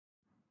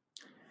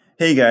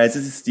Hey guys,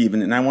 this is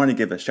Steven, and I want to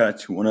give a shout out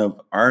to one of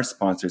our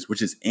sponsors,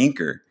 which is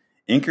Anchor.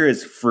 Anchor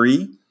is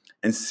free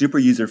and super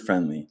user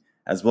friendly,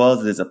 as well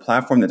as it is a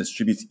platform that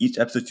distributes each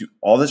episode to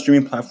all the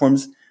streaming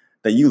platforms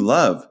that you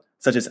love,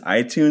 such as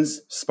iTunes,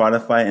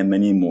 Spotify, and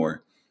many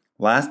more.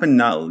 Last but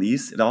not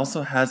least, it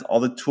also has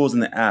all the tools in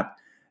the app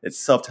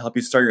itself to help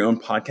you start your own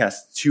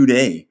podcast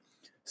today.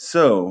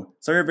 So,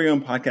 start your very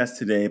own podcast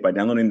today by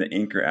downloading the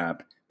Anchor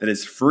app that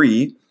is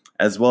free,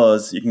 as well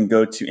as you can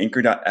go to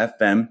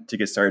anchor.fm to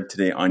get started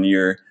today on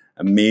your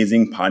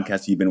amazing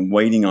podcast you've been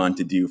waiting on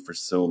to do for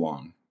so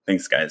long.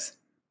 Thanks, guys.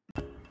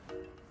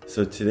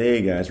 So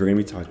today, guys, we're going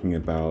to be talking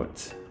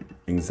about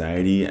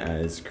anxiety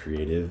as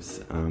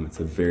creatives. It's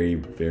a very,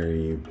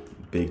 very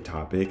big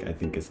topic, I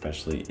think,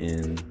 especially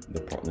in the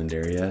Portland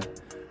area,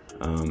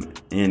 and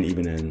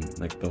even in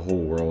like the whole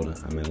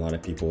world. I mean, a lot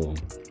of people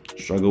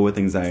struggle with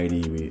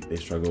anxiety. They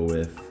struggle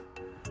with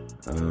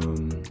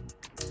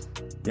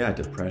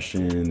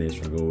depression. They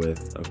struggle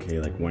with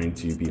like wanting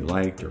to be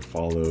liked or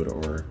followed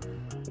or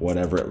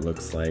whatever it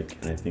looks like.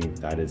 And I think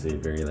that is a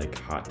very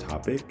hot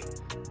topic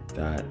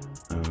that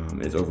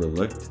is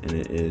overlooked, and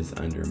it is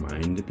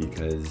undermined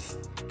because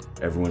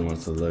everyone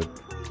wants to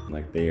look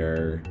like they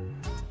are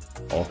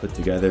all put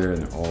together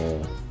and they're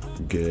all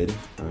good,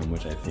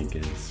 which I think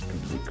is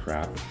complete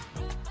crap,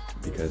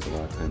 because a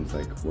lot of times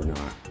we're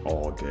not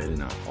all good and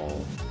not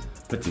all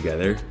put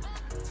together.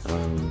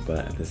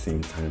 But at the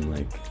same time,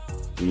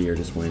 we are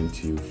just wanting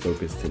to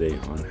focus today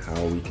on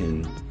how we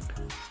can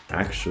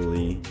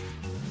actually,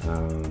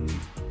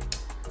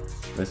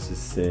 let's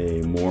just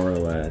say more or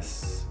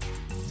less,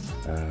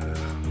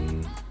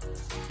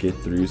 get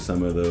through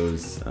some of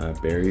those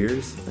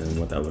barriers and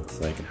what that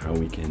looks like, and how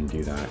we can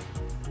do that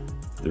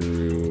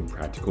through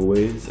practical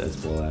ways,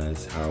 as well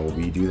as how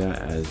we do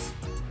that as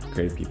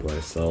creative people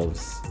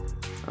ourselves.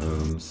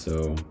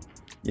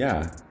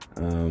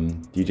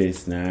 DJ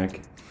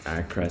Snack,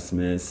 at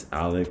Christmas,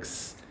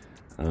 Alex,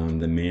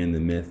 the man, the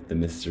myth, the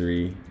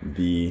mystery,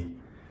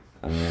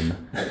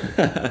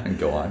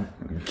 go on.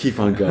 Keep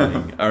on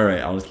going. All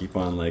right, I'll just keep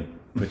on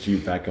put you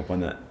back up on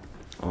that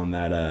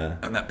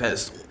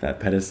pedestal. That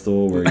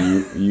pedestal where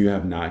you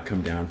have not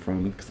come down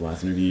from, because the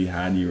last interview you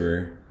had, you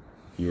were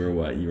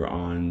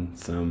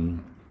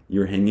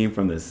hanging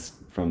from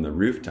the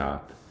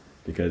rooftop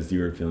because you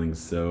were feeling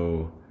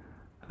so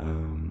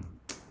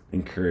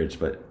encouraged,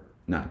 but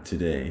not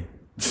today.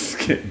 Just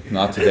kidding.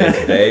 Not today.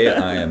 Today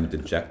I am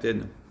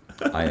dejected.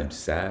 I am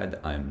sad.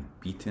 I'm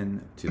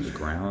beaten to the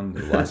ground.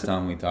 The last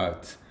time we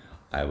talked,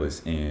 I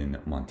was in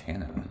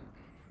Montana.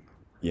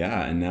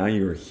 Yeah, and now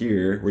you're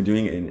here. We're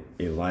doing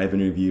a live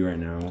interview right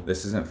now.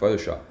 This isn't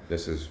Photoshop.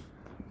 This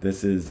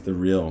is the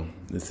real.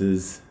 This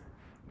is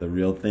the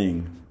real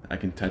thing. I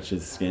can touch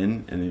his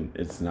skin, and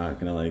it's not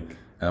gonna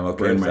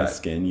burn my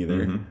skin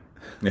either.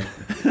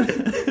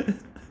 Mm-hmm.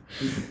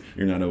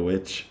 You're not a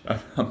witch.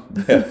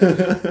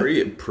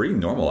 Pretty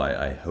normal.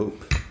 I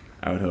hope.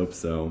 I would hope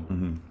so.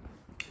 Mm-hmm.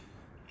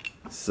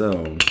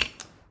 So,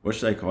 what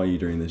should I call you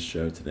during this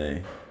show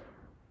today?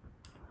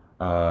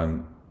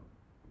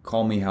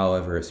 Call me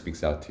however it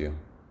speaks out to you.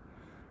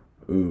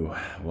 Ooh,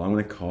 well, I'm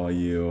going to call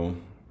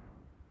you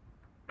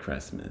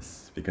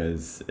Christmas,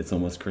 because it's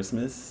almost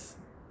Christmas,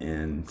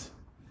 and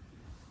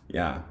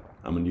yeah,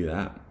 I'm going to do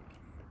that.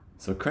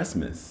 So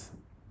Christmas,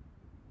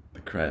 the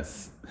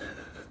crest.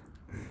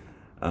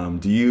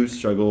 Do you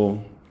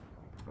struggle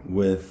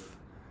with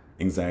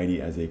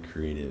anxiety as a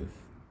creative?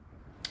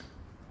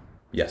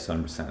 Yes,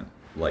 100%.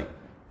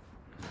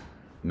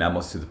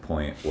 Almost to the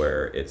point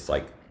where it's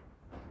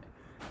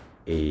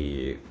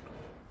it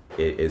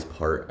is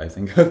part, I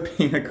think, of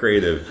being a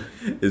creative.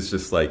 It's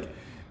just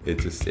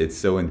it's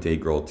so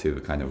integral to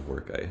the kind of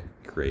work I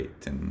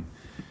create, and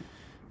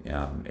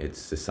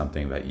it's just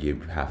something that you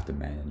have to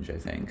manage, I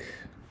think,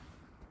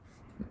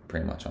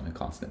 pretty much on a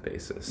constant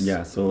basis.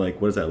 Yeah, so what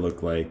does that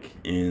look like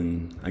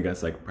in, I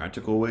guess,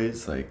 practical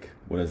ways?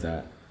 What does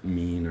that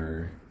mean?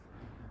 Or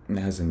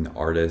as an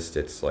artist,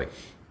 it's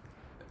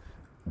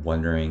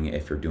wondering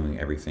if you're doing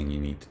everything you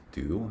need to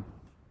do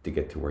to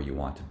get to where you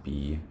want to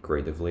be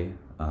creatively.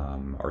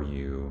 Are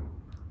you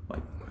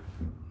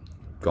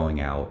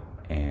going out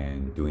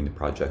and doing the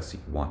projects that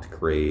you want to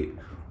create?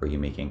 Or are you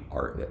making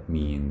art that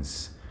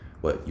means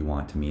what you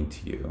want to mean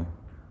to you?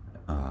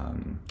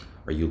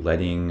 Are you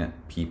letting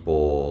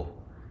people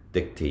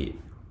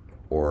dictate,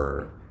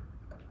 or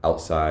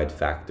outside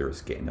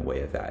factors get in the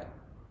way of that?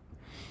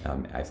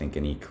 I think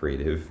any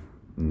creative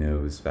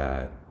knows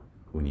that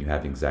when you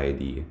have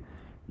anxiety,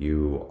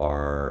 you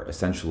are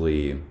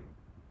essentially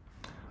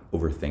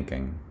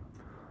overthinking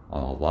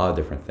on a lot of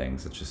different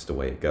things. It's just the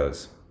way it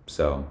goes.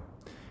 So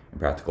in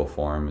practical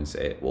forms,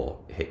 it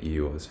will hit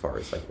you as far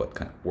as what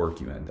kind of work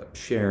you end up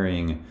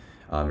sharing.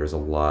 There's a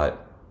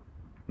lot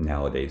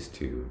nowadays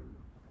too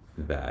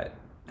that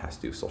has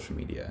to do with social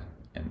media,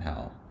 and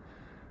how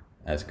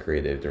as a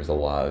creative there's a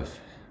lot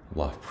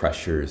of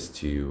pressures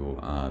to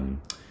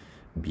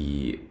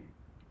be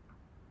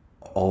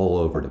all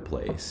over the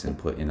place and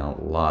put in a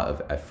lot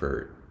of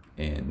effort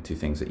into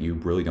things that you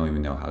really don't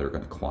even know how they're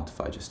going to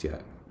quantify just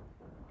yet.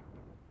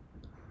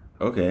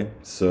 Okay,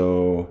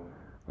 so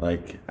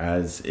like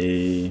as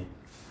a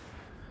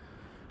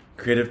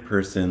creative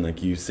person,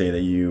 like you say that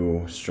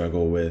you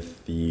struggle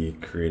with the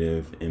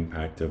creative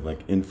impact of like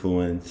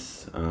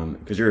influence,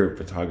 because you're a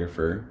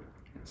photographer,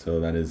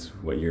 so that is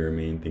what your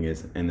main thing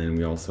is. And then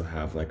we also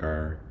have like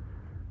our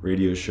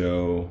radio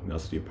show, we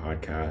also do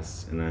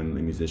podcasts, and I'm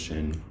a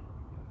musician.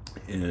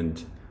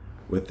 And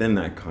within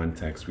that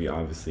context, we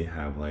obviously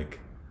have like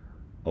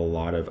a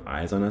lot of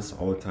eyes on us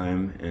all the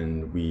time,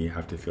 and we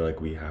have to feel like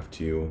we have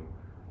to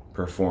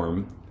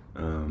perform,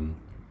 um,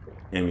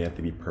 and we have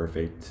to be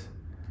perfect.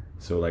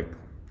 So like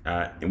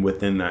and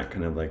within that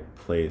kind of like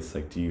place,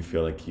 like do you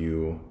feel like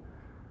you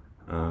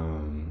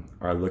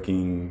are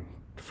looking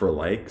for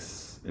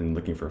likes and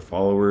looking for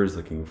followers,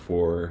 looking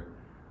for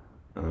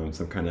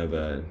some kind of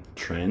a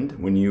trend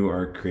when you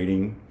are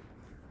creating?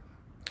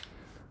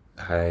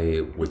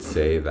 I would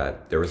say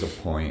that there was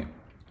a point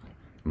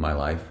in my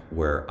life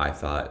where I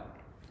thought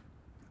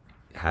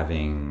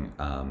having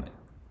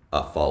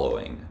a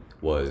following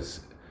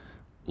was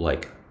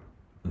like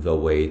the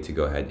way to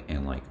go ahead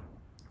and like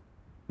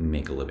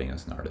make a living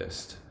as an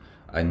artist.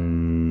 I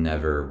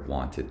never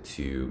wanted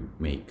to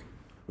make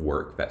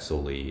work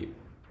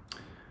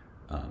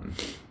um,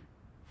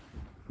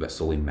 that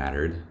solely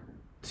mattered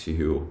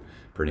to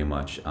pretty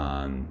much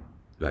the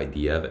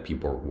idea that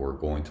people were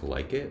going to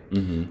like it.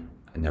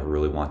 I never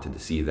really wanted to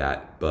see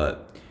that,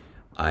 but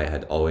I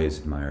had always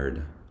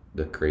admired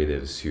the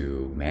creatives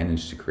who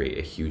managed to create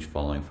a huge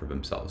following for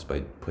themselves by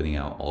putting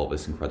out all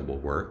this incredible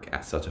work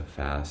at such a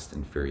fast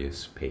and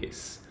furious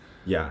pace.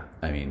 Yeah.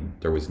 I mean,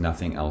 there was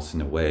nothing else in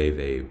the way.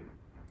 They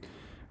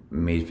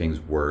made things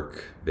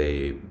work.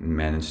 They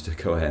managed to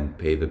go ahead and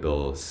pay the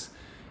bills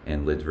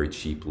and lived very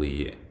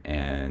cheaply,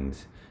 and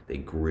they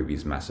grew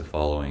these massive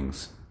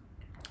followings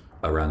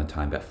around the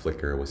time that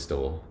Flickr was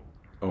still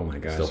Oh my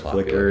gosh, still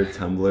popular. Flickr,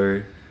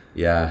 Tumblr.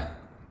 Yeah.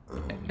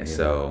 Oh, man.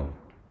 So,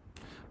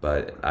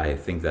 but I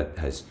think that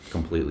has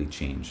completely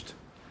changed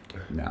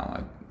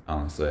now.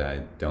 Honestly, I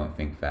don't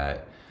think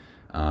that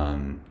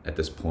at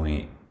this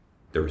point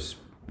there's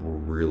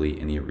really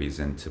any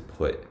reason to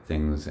put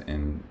things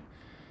in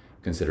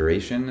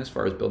consideration as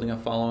far as building a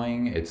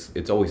following.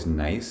 It's always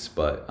nice,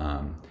 but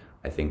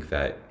I think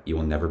that you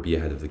will never be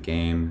ahead of the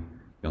game.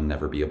 You'll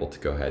never be able to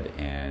go ahead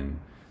and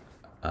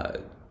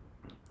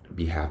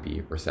be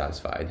happy or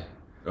satisfied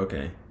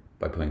Okay.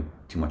 by putting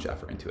too much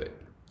effort into it.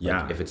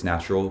 Yeah. Like, if it's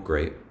natural,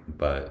 great,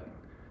 but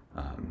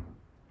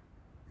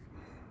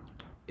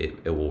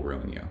it will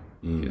ruin you.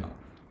 You know.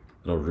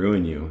 It'll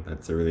ruin you.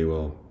 That's a really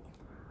well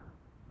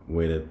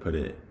way to put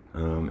it.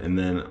 And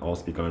then I'll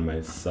speak on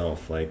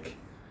myself. Like,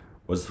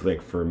 what's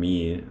like for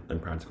me in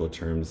practical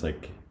terms,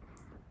 like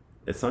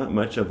it's not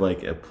much of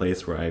like a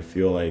place where I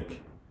feel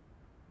like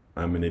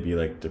I'm gonna be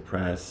like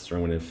depressed or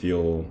I'm gonna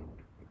feel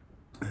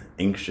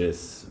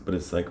anxious, but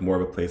it's like more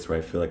of a place where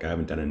I feel like I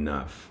haven't done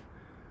enough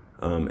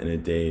in a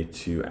day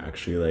to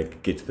actually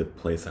like get to the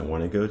place I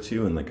want to go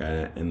to,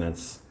 and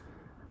that's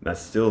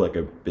still like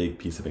a big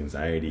piece of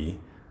anxiety,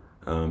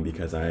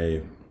 because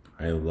I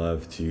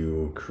love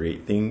to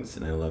create things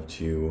and I love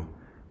to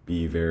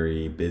be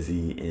very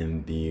busy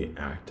in the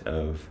act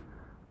of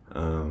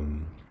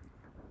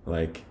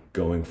like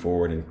going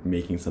forward and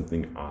making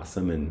something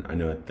awesome. And I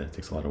know that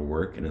takes a lot of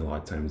work, and a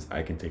lot of times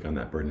I can take on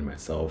that burden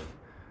myself.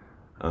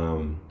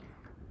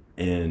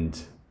 And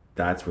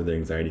that's where the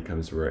anxiety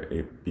comes, where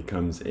it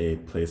becomes a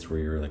place where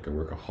you're like a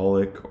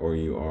workaholic, or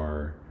you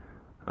are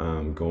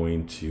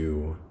going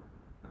to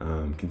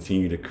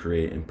continue to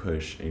create and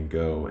push and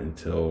go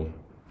until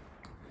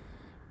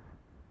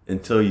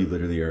you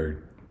literally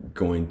are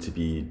going to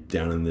be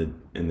down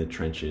in the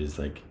trenches,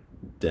 like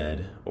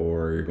dead,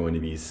 or you're going to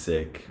be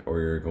sick, or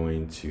you're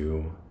going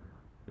to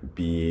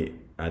be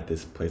at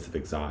this place of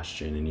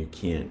exhaustion, and you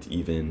can't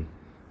even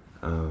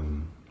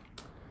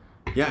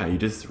you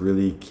just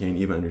really can't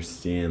even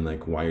understand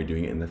like why you're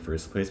doing it in the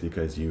first place,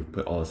 because you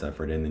put all this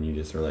effort in, and you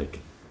just are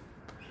like,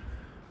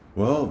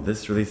 well,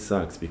 this really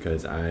sucks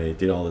because I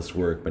did all this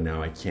work, but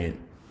now I can't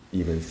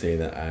even say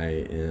that I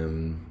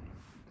am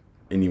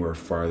anywhere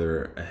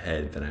farther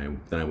ahead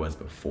than I was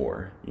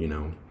before, you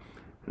know?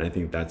 And I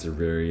think that's a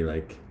very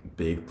like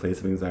big place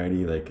of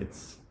anxiety. Like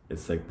it's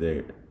like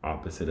the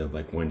opposite of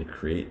like wanting to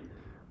create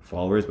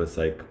followers, but it's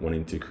like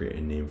wanting to create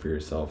a name for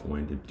yourself,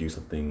 wanting to do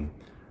something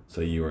so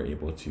you are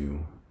able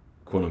to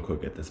quote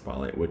unquote get the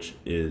spotlight, which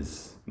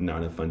is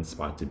not a fun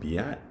spot to be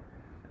at,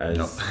 as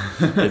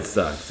it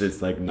sucks.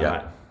 It's like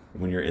not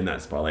when you're in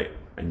that spotlight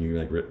and you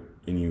like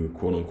and you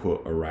quote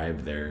unquote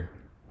arrive there,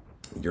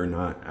 you're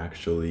not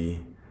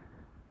actually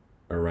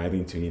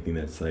arriving to anything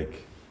that's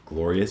like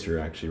glorious. You're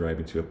actually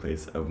arriving to a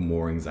place of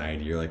more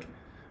anxiety. You're like,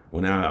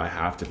 well, now I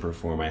have to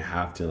perform, I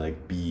have to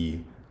like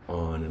be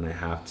on, and I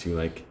have to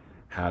like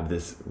have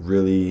this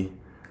really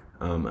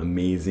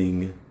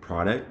amazing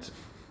product,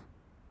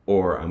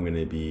 or I'm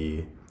gonna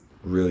be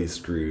really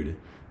screwed.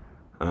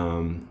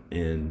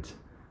 And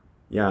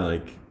yeah,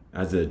 like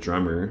as a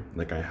drummer,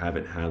 like I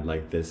haven't had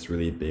like this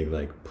really big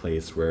like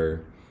place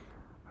where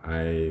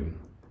I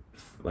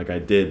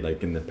did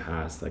like in the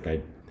past, like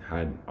I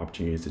had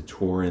opportunities to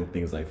tour and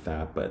things like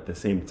that. But at the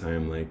same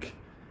time, like,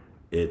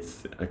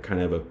 it's a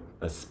kind of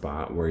a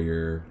spot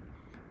where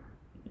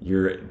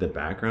you're the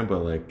background, but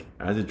like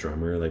as a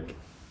drummer, like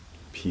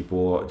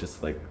people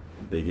just like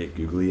they get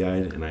googly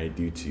eyed, and I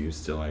do too.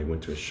 Still, I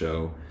went to a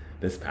show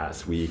this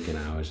past week, and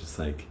I was just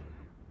like,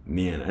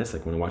 man, I just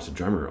like want to watch the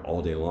drummer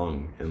all day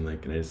long, and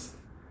like, and I just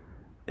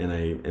and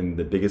I am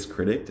the biggest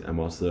critic. I'm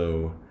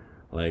also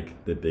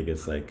like the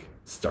biggest like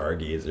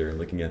stargazer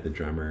looking at the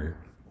drummer,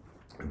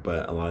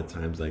 but a lot of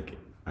times like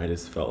I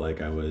just felt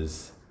like I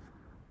was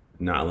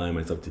not allowing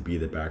myself to be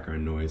the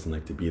background noise and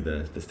like to be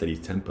the steady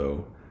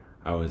tempo.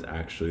 I was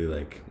actually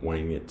like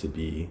wanting it to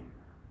be,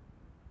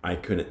 I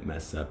couldn't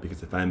mess up,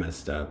 because if I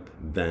messed up,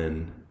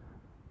 then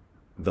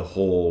the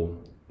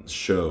whole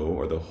show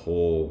or the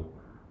whole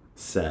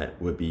set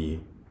would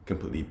be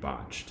completely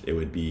botched. It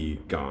would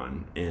be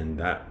gone, and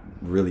that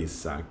really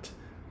sucked.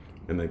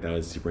 And like that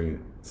was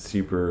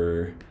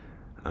super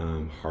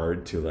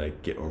hard to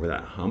like get over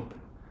that hump,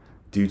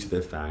 due to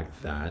the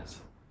fact that,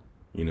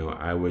 you know,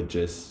 I would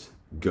just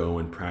go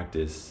and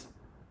practice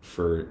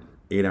for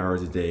 8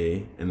 hours a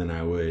day, and then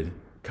I would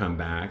come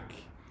back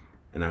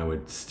and I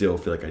would still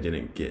feel like I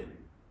didn't get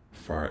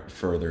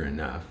further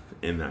enough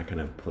in that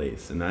kind of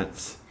place. And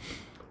that's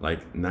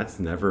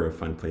never a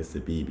fun place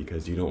to be,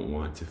 because you don't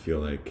want to feel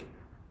like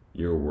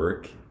your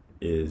work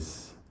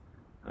is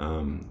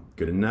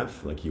good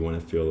enough. Like you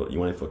want to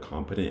feel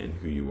competent in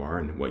who you are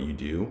and what you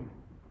do,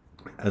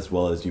 as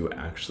well as you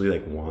actually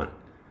like want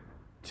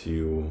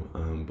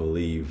to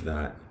believe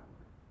that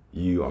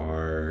you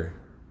are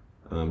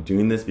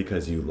doing this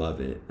because you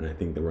love it. And I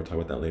think that we'll talk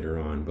about that later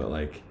on, but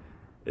like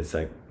it's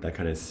like that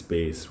kind of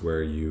space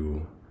where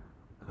you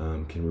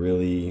can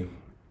really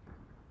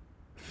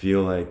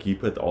feel like you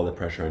put all the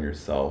pressure on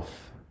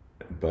yourself,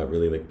 but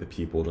really like the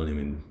people don't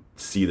even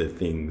see the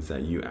things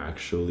that you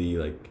actually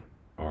like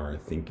are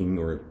thinking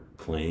or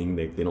playing.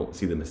 They don't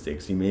see the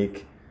mistakes you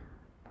make,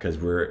 because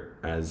we're,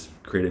 as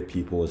creative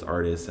people, as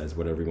artists, as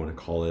whatever you want to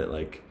call it,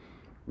 like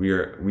we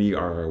are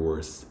our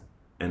worst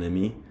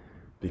enemy,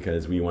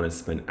 because we want to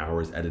spend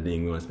hours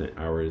editing, we want to spend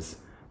hours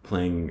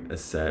playing a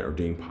set or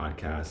doing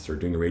podcasts or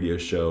doing a radio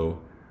show.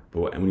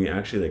 But when you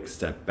actually like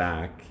step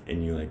back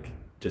and you like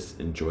just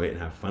enjoy it and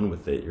have fun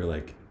with it, you're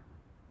like,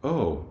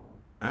 oh,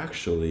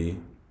 actually,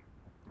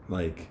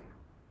 like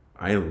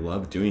I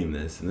love doing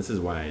this, and this is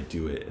why I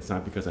do it. It's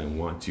not because I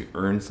want to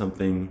earn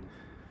something.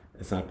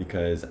 It's not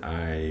because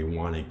I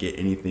want to get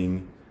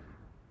anything.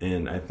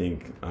 And I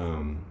think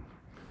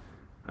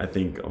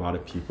a lot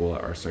of people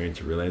are starting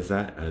to realize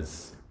that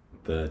as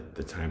the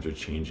times are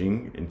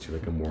changing into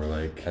like a more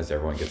like, as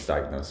everyone gets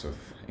diagnosed with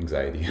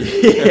anxiety.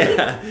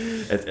 Yeah,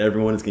 as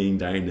everyone is getting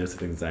diagnosed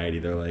with anxiety,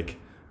 they're like,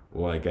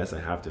 well, I guess I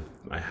have to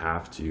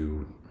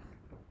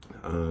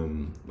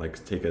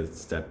like take a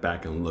step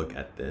back and look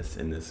at this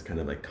in this kind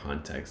of like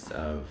context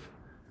of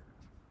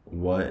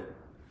what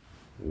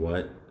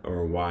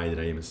or why did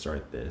I even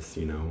start this,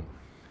 you know?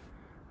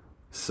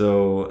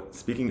 So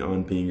speaking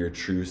on being your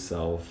true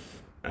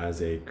self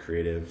as a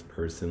creative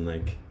person,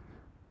 like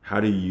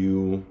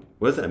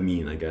what does that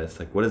mean, I guess?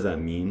 Like, what does that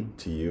mean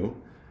to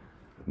you,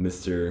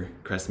 Mr.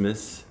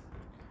 Christmas?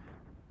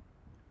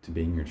 To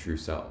being your true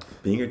self.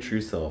 Being your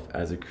true self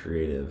as a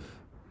creative.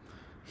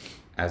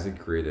 As a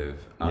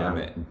creative,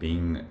 Yeah.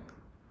 Being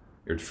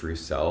your true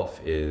self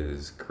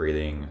is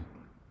creating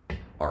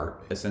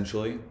art,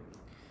 essentially.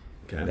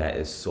 Okay. That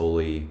is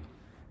solely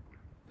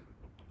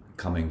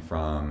coming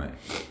from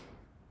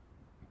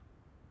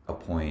a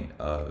point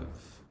of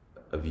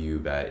view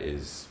that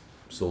is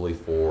solely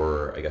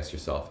for, I guess,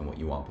 yourself and what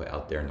you want to put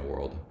out there in the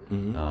world.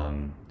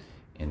 Mm-hmm.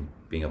 And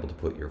being able to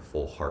put your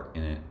full heart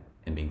in it,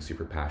 and being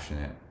super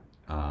passionate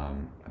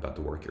about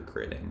the work you're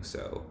creating.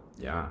 So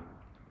Yeah.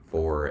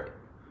 for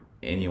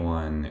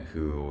anyone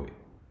who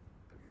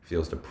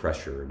feels the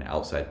pressure and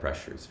outside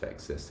pressures that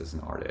exist as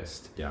an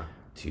artist, Yeah.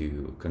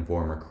 to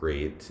conform or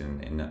create,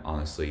 and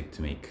honestly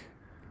to make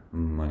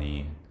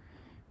money,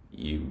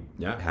 you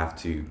have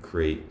to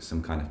create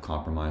some kind of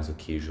compromise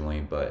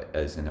occasionally. But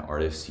as an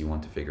artist, you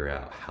want to figure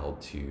out how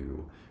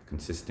to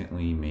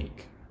consistently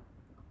make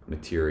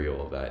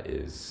material that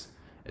is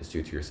as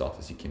true to yourself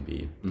as you can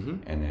be.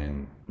 Mm-hmm. And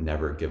then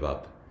never give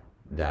up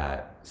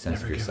that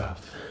sense Never of give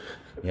yourself.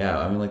 Yeah,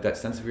 I mean, like that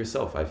sense of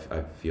yourself.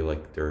 I feel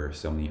like there are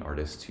so many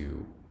artists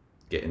who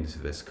get into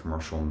this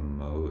commercial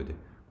mode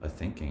of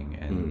thinking,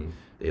 and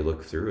they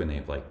look through and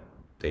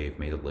they've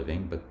made a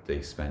living, but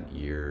they spent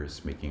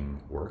years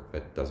making work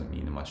that doesn't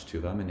mean much to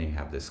them, and they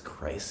have this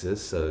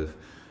crisis of,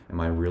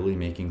 am I really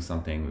making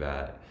something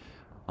that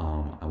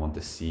I want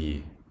to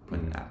see put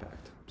an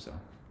impact? So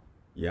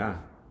Yeah.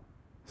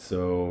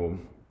 So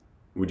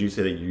would you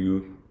say that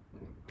you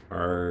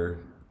are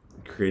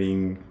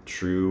creating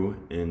true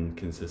and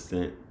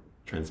consistent,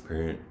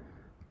 transparent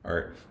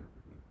art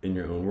in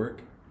your own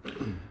work?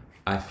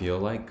 I feel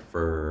like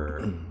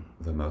for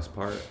the most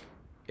part,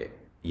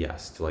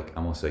 yes, to like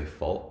almost a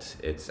fault,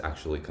 it's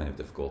actually kind of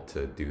difficult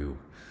to do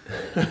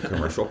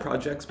commercial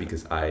projects,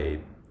 because I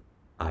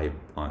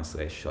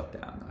honestly, I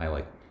shut down.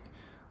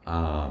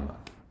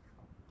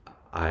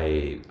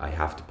 I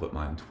have to put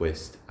my own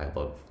twist. I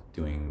love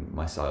doing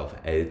my style of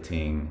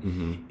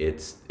editing.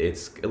 It's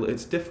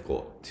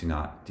difficult to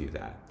not do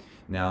that.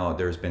 Now,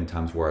 there's been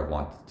times where I've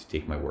wanted to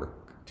take my work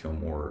to a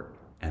more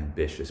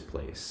ambitious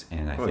place,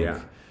 and I think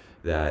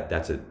that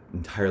that's an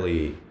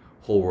entirely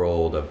whole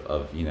world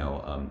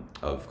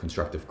of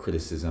constructive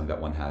criticism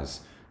that one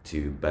has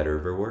to better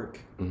their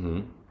work.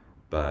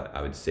 But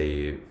I would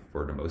say,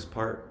 for the most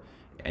part,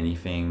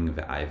 anything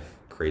that I've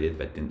created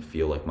that didn't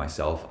feel like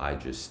myself, I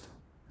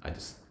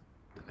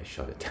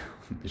shut it down.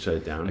 You shut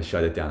it down? I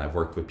shut it down. I've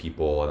worked with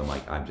people and I'm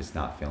like, I'm just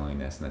not feeling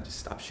this, and I just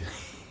stop shooting.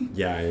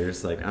 Yeah, you're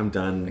just like, I'm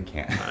done. I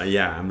can't.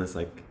 I'm just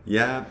like,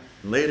 yeah,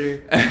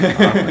 later.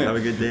 Have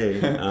a good day.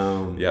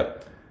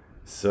 Yep.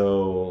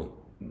 So,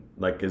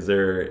 like,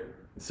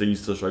 so you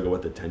still struggle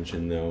with the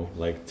tension though,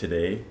 like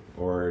today?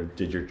 Or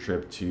did your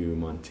trip to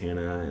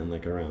Montana and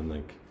like around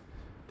like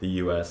the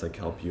US like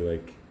help you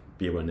like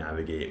be able to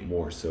navigate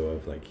more so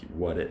of like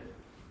what it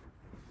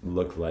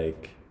looked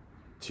like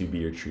to be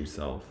your true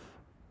self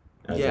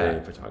as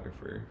a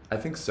photographer? I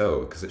think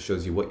so, because it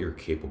shows you what you're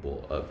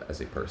capable of as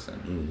a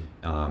person.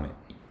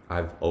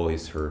 I've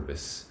always heard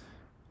this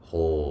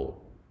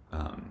whole,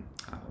 I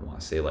want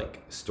to say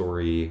like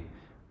story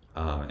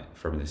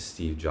from the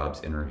Steve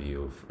Jobs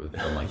interview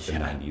from like the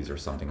 90s or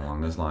something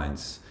along those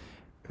lines,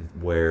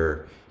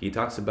 where he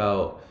talks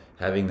about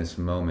having this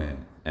moment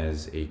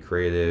as a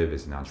creative,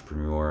 as an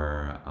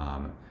entrepreneur,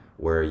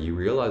 where you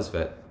realize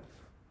that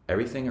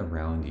everything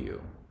around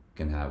you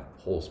can have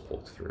holes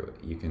poked through it.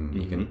 You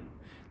can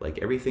like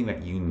everything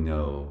that you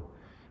know,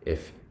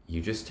 if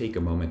you just take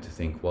a moment to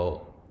think,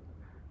 well,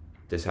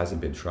 this hasn't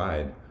been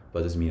tried,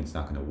 but doesn't mean it's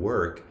not going to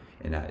work,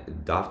 and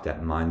adopt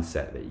that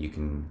mindset that you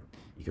can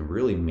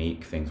really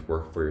make things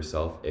work for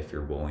yourself if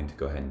you're willing to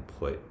go ahead and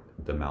put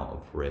the amount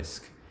of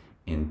risk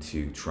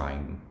into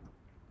trying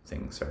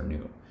things that are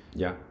new.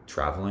 Yeah.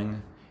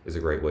 Traveling is a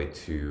great way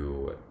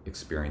to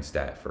experience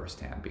that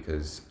firsthand,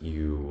 because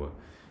you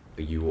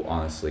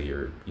honestly,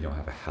 you don't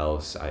have a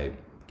house. I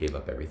gave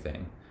up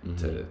everything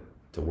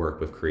to work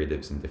with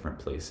creatives in different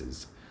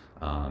places.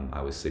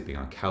 I was sleeping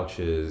on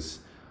couches.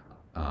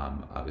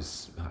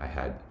 I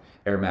had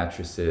air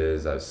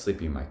mattresses. I was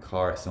sleeping in my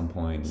car at some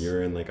point.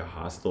 You're in like a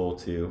hostel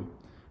too?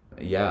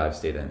 Yeah, I've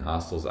stayed in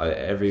hostels.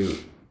 Every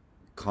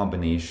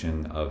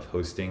combination of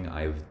hosting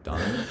I've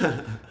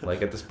done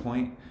like at this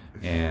point,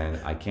 and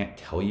I can't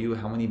tell you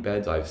how many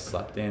beds I've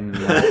slept in the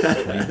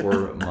last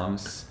 24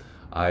 months.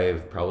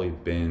 I've probably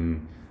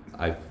been,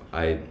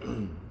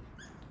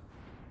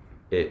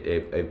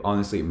 it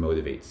honestly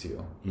motivates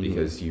you,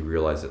 because you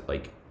realize that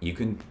like you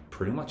can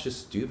pretty much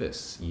just do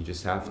this. You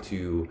just have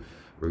to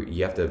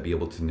be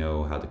able to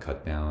know how to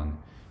cut down.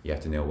 You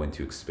have to know when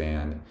to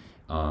expand.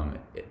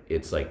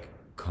 It's like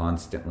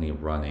constantly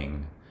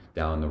running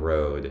down the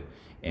road,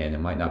 and it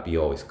might not be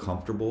always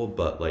comfortable,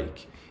 but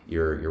like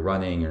you're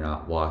running, you're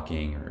not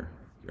walking, or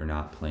you're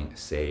not playing it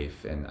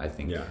safe. And I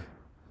think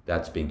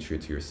that's being true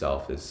to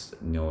yourself, is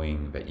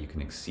knowing that you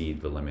can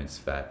exceed the limits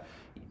that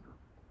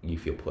you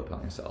feel put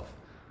on yourself.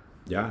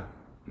 Yeah,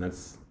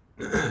 that's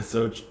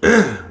so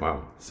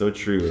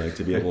true. Like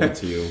to be able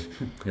to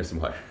Here's some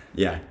water.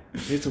 Yeah,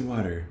 take some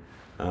water,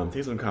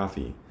 take some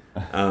coffee,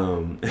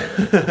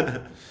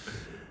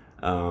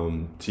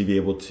 to be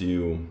able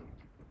to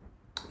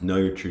know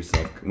your true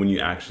self when you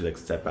actually like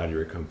step out of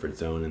your comfort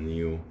zone and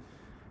you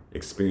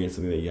experience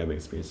something that you haven't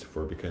experienced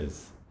before.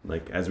 Because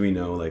like, as we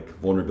know, like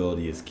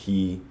vulnerability is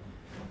key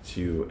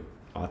to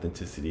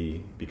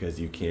authenticity, because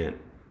you can't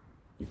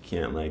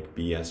like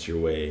BS your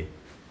way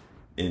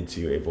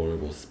into a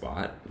vulnerable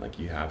spot. Like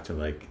you have to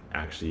like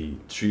actually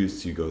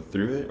choose to go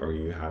through it, or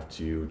you have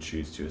to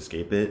choose to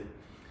escape it.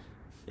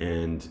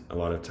 And a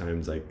lot of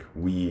times like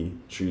we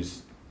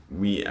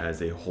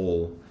as a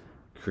whole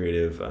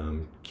creative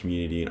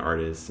community and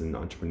artists and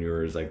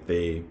entrepreneurs, like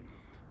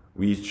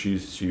we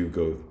choose to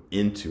go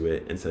into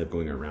it instead of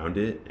going around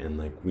it. And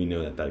like we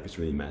know that gets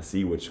really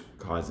messy, which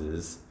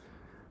causes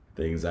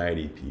the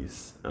anxiety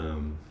piece.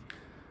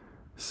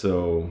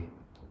 So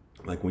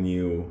like when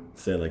you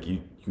say like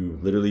you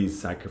literally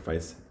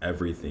sacrifice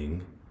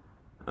everything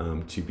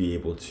to be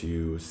able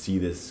to see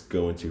this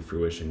go into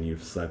fruition.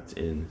 You've slept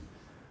in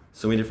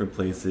so many different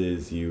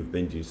places, you've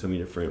been to so many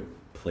different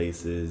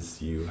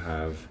places, you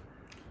have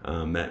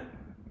met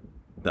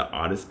the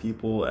oddest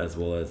people as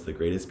well as the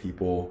greatest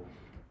people,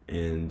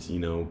 and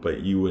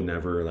but you would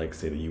never like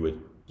say that you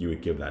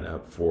would give that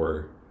up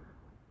for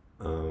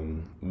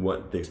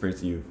what the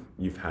experience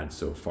you've had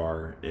so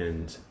far.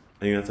 And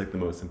I think that's like the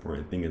most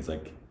important thing, is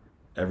like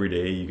every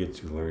day you get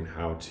to learn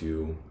how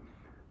to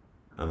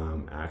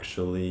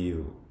actually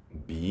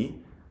be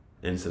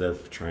instead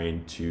of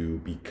trying to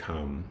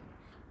become.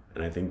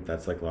 And I think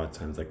that's like a lot of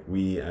times like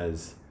we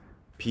as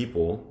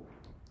people,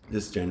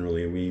 just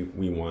generally,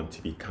 we want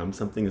to become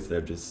something instead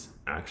of just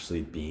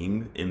actually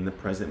being in the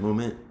present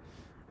moment.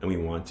 And we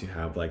want to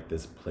have like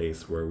this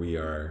place where we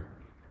are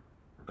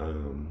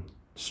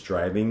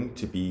striving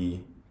to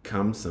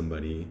become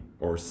somebody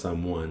or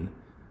someone,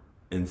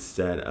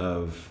 instead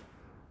of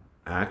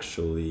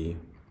actually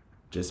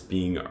just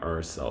being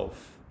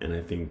ourself. And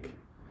I think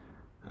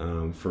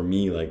for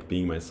me, like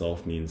being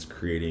myself means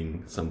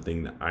creating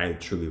something that I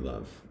truly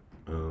love.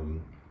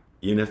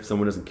 Even if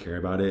someone doesn't care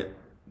about it,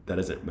 that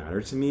doesn't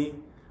matter to me,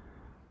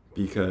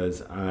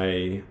 because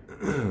I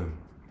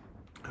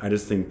I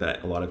just think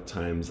that a lot of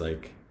times,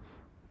 like,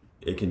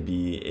 it can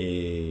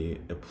be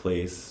a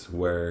place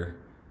where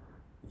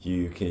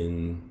you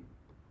can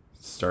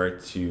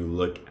start to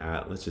look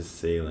at, let's just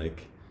say,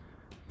 like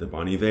the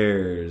Bon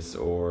Ivers,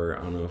 or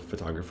I don't know, a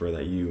photographer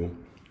that you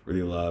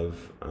really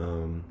love,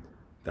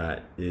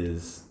 that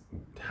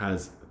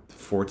has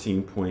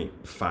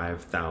 14.5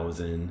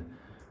 thousand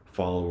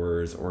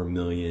followers or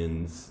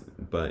millions.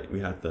 But we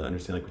have to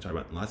understand, like we talked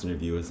about in the last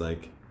interview, is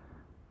like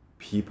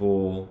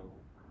people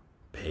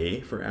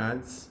pay for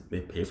ads, they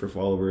pay for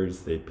followers,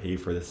 they pay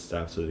for this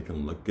stuff so they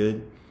can look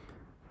good.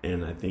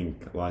 And I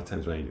think a lot of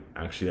times when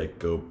I actually like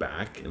go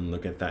back and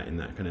look at that in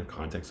that kind of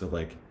context of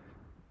like,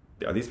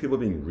 are these people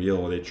being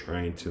real? Are they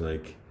trying to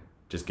like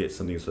just get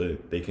something so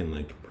that they can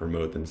like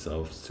promote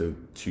themselves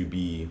to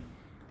be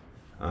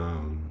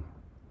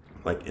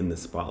like in the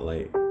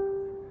spotlight?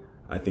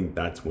 I think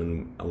that's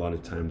when a lot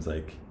of times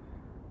like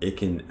it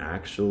can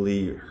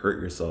actually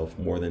hurt yourself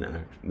more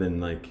than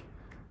like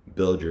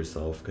build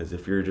yourself. Because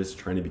if you're just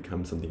trying to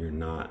become something you're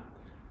not,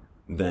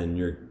 then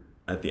you're,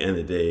 at the end of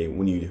the day,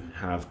 when you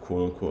have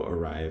quote unquote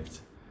arrived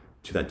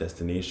to that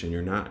destination,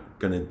 you're not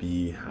going to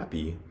be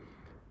happy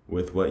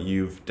with what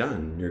you've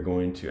done. You're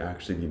going to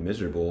actually be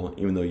miserable,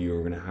 even though you're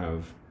going to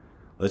have,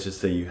 let's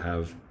just say you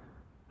have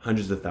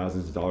hundreds of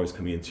thousands of dollars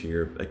coming into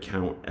your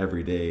account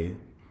every day.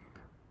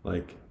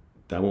 Like,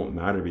 that won't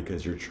matter,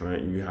 because you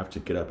have to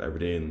get up every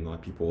day. And a lot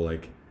of people,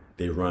 like,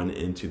 they run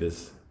into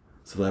this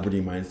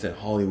celebrity mindset,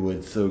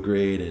 Hollywood's so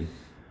great and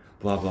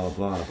blah, blah,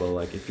 blah. But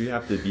like, if you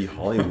have to be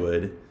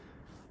Hollywood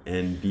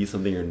and be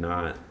something you're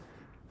not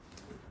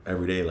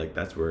every day, like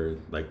that's where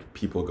like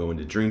people go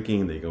into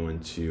drinking, they go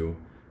into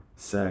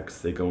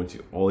sex, they go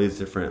into all these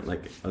different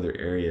like other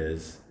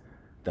areas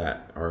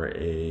that are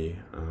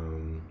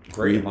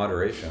great in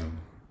moderation.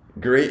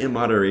 Great in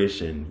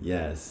moderation,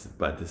 yes.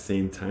 But at the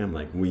same time,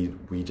 like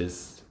we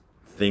just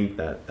think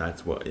that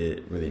that's what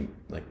it really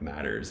like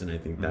matters. And I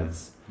think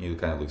that's, you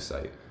kind of lose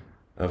sight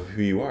of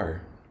who you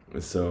are.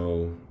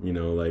 So, you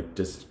know, like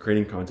just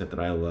creating content that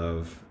I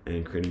love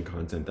and creating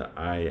content that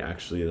I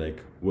actually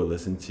like would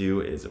listen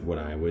to is what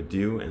I would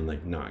do, and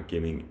like not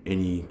giving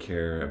any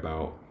care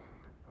about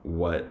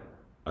what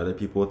other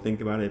people would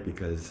think about it,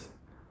 because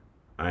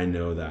I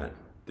know that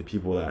the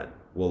people that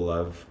will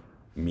love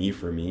me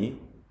for me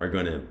are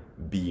going to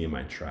be in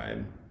my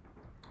tribe.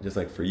 Just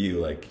like for you,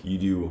 like you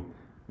do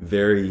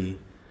very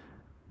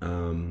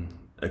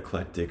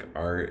eclectic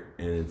art,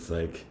 and it's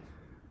like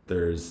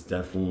there's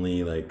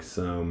definitely like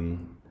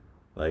some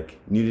like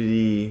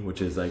nudity,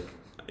 which is like,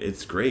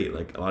 it's great.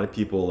 Like a lot of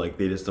people, like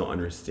they just don't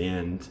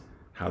understand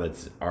how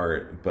that's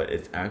art, but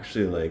it's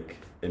actually like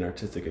an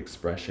artistic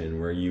expression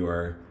where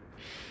you're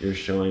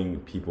showing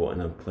people in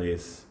a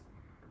place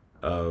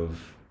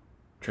of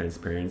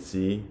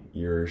transparency.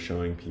 You're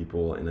showing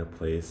people in a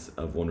place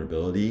of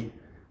vulnerability.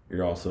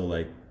 You're also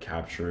like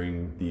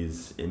capturing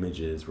these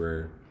images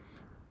where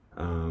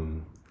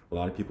a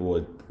lot of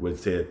people would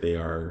say that they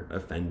are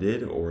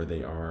offended, or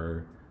they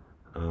are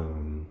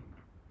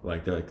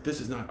like, they're like, this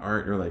is not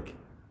art. And you're like,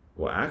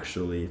 well,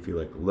 actually, if you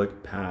like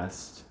look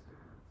past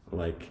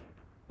like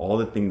all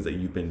the things that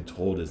you've been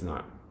told is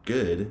not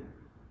good,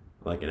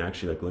 like, and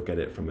actually like look at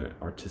it from an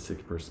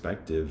artistic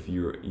perspective,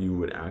 you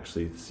would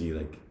actually see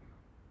like,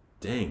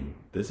 dang,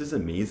 this is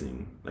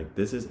amazing. Like,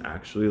 this is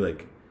actually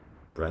like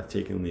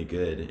breathtakingly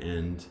good.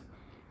 And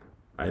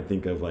I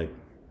think of like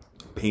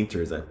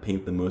painters that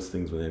paint the most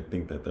things when they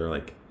think that they're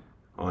like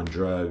on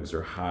drugs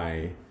or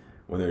high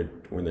when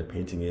they're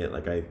painting it.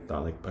 Like I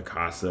thought like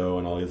Picasso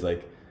and all these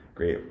like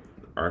great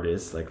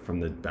artists like from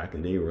the back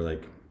in the day were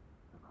like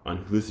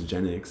on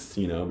hallucinogenics,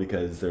 you know,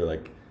 because they're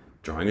like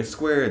drawing a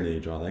square and they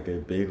draw like a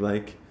big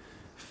like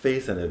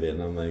face out of it.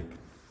 And I'm like,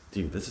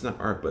 dude, this is not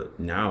art. But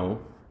now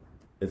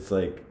it's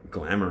like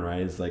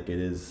glamorized, like it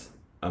is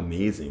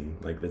amazing.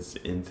 Like that's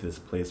into this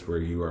place where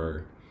you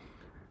are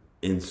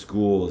in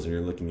schools and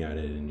you're looking at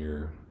it and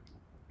you're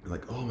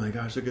like, oh my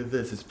gosh, look at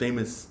this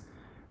famous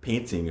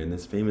painting and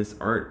this famous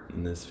art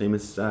and this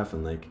famous stuff.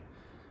 And like,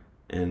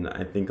 and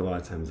I think a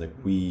lot of times like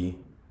we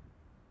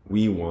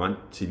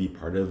want to be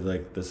part of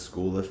like the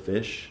school of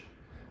fish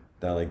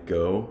that like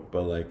go,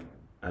 but like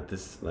at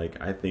this,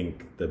 like I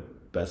think the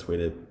best way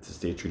to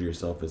stay true to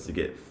yourself is to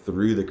get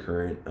through the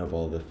current of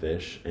all the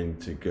fish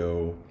and to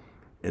go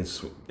and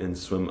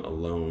swim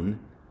alone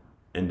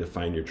and to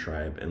find your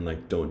tribe. And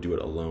like don't do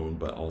it alone,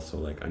 but also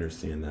like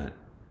understand that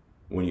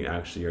when you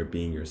actually are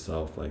being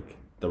yourself, like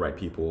the right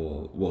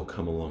people will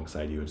come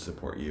alongside you and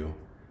support you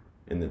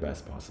in the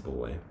best possible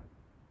way.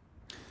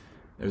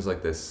 There's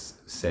like this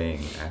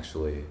saying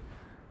actually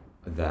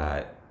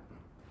that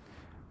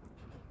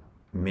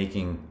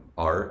making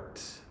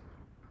art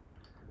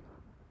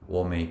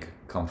will make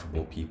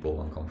comfortable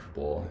people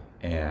uncomfortable,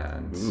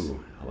 and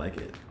ooh, I like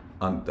it.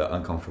 The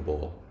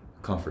uncomfortable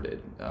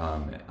comforted.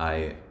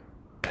 I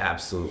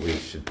absolutely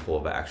should pull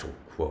up an actual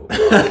quote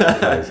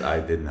because I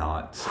did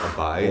not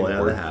abide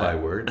word by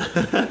word,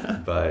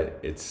 but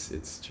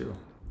it's true.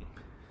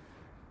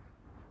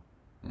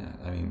 Yeah,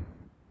 I mean,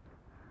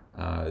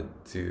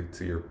 to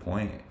your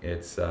point,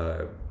 it's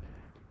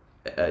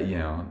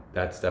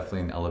that's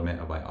definitely an element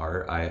of my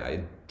art.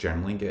 I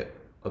generally get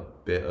a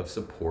bit of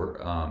support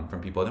from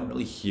people. I don't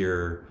really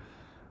hear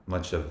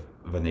much of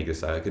a negative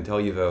side. I can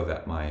tell you though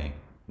that my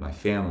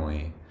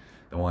family,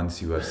 the ones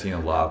who have seen a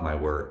lot of my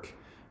work,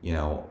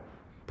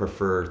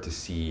 prefer to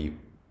see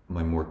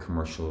my more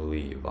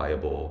commercially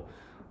viable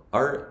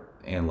art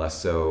and less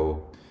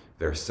so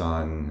their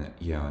son,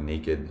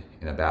 naked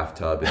in a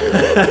bathtub in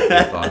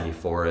a foggy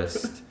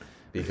forest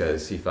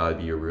because he thought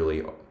it'd be a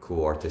really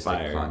cool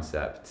artistic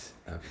concept.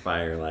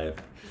 Fire life.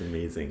 It's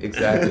amazing.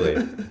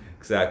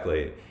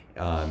 Exactly.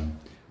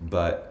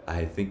 But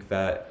I think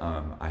that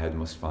I had the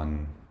most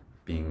fun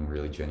being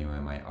really genuine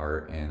in my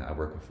art, and I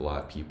work with a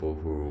lot of people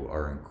who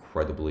are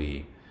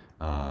incredibly,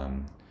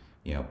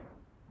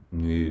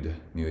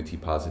 nudity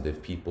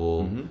positive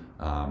people,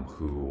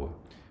 who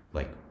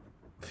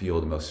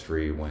feel the most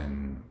free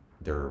when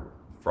they're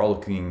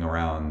frolicking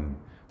around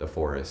the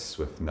forests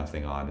with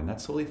nothing on, and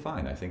that's totally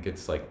fine. I think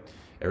it's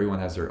everyone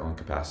has their own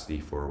capacity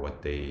for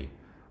what they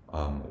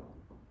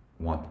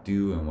want to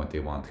do and what they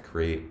want to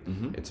create.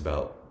 It's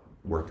about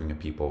working with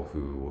people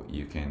who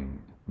you can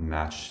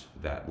match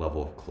that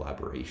level of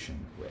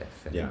collaboration with.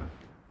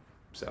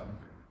 So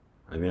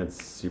I think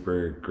that's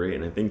super great,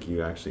 and I think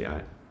you actually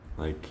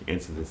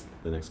answered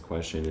the next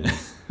question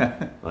is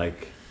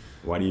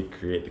why do you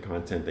create the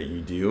content that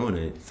you do? And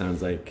it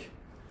sounds like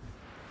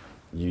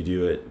you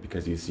do it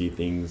because you see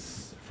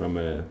things from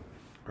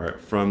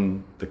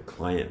the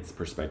client's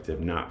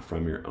perspective, not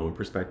from your own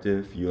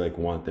perspective. You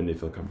want them to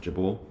feel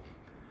comfortable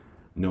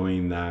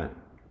knowing that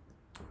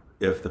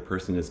if the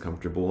person is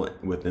comfortable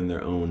within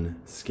their own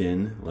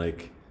skin,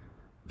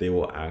 they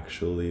will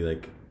actually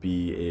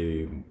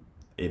be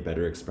a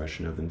better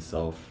expression of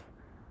themselves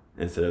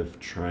instead of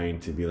trying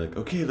to be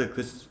okay,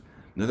 this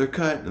another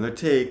cut, another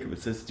take,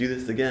 let's just do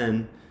this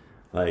again.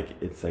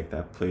 It's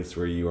that place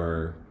where you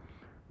are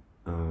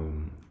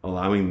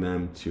allowing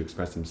them to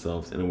express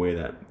themselves in a way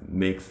that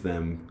makes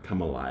them come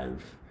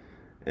alive.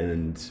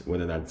 And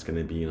whether that's going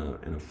to be in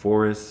a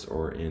forest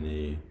or in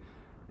a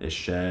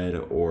shed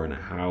or in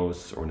a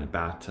house or in a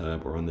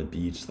bathtub or on the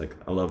beach.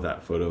 I love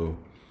that photo.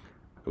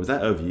 Was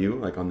that of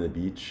you on the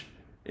beach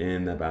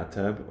in the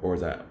bathtub, or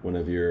was that one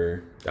of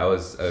your... That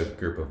was a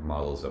group of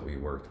models that we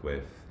worked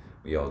with.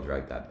 We all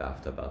dragged that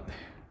bathtub out there.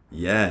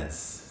 Yes.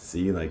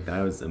 See,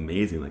 that was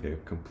amazing. A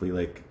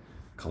complete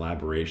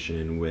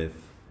collaboration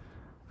with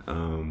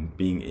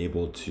being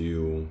able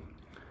to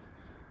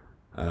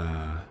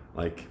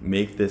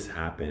make this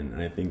happen.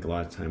 And I think a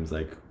lot of times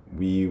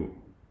we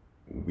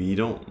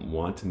don't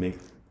want to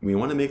we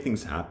want to make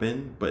things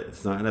happen, but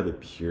it's not out of a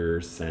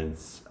pure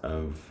sense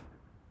of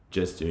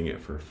just doing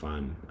it for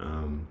fun.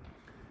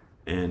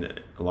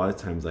 And a lot of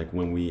times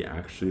when we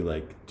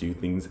actually do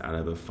things out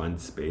of a fun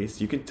space,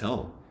 you can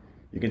tell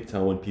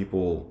when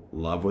people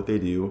love what they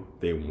do,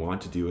 they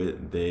want to do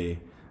it, they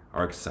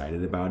are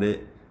excited about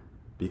it,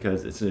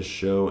 because it's going to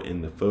show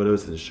in the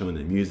photos, it's going to show in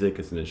the music,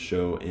 it's going to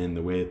show in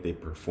the way that they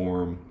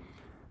perform.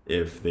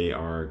 If they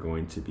are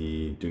going to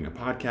be doing a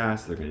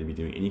podcast, they're going to be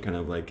doing any kind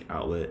of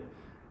outlet.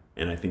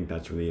 And I think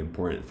that's really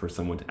important for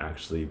someone to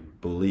actually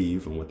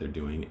believe in what they're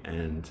doing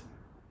and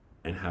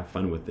have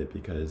fun with it,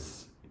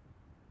 because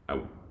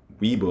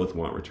we both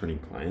want returning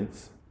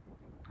clients.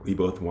 We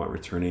both want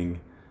returning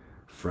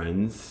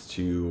friends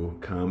to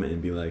come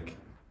and be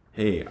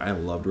hey, I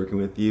loved working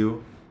with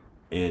you,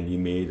 and you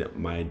made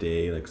my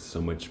day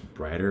so much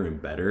brighter and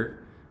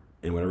better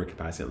in whatever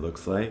capacity it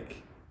looks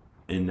like.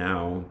 And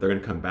now they're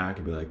gonna come back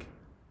and be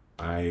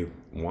I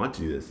want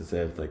to do this,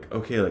 instead of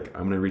okay,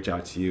 I'm gonna reach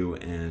out to you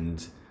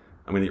and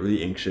I'm gonna get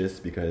really anxious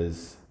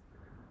because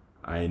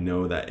I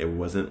know that it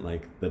wasn't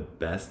the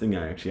best thing.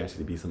 I actually asked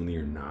you to be something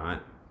you're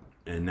not.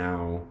 And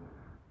now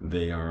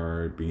they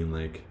are being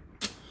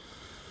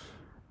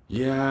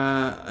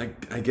yeah,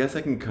 I guess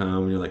I can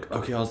come. And you're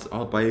okay,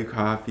 I'll buy you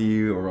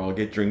coffee, or I'll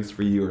get drinks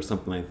for you, or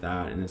something like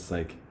that. And it's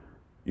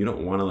you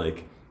don't want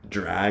to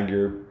drag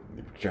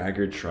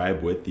your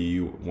tribe with you.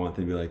 You want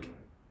them to be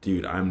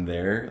dude, I'm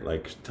there.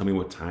 Tell me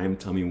what time,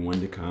 tell me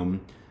when to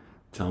come,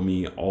 tell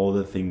me all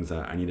the things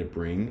that I need to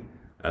bring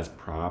as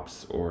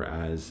props or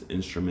as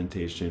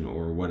instrumentation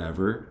or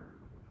whatever.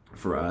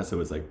 For us, it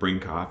was bring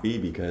coffee,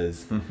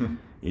 because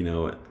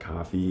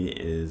coffee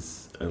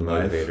is a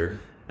motivator.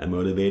 A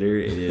motivator.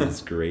 It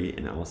is great,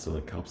 and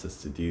also helps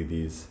us to do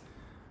these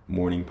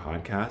morning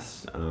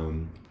podcasts.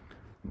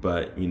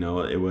 But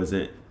it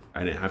wasn't.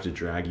 I didn't have to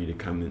drag you to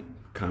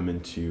come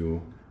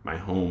into my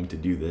home to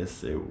do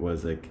this. It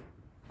was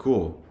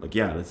cool.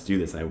 Yeah, let's do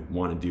this. I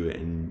want to do it.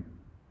 And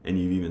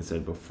you've even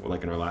said before,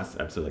 in our last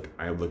episode,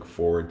 I look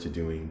forward to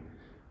doing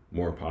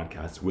more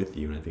podcasts with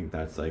you. And I think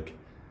that's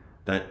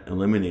that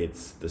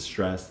eliminates the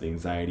stress, the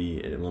anxiety.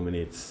 It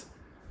eliminates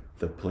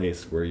the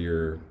place where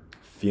you're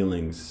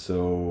feeling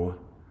so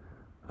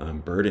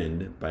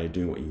burdened by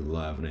doing what you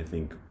love. And I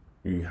think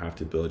you have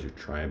to build your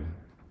tribe.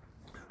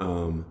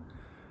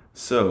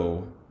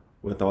 So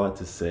with all that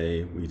to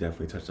say, we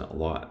definitely touched on a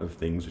lot of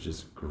things, which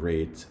is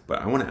great.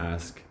 But I want to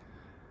ask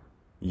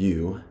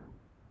you,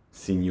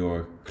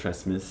 Senor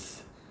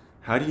Christmas,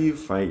 how do you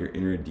fight your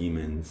inner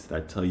demons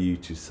that tell you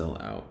to sell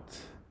out?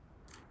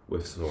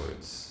 With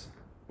swords.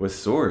 With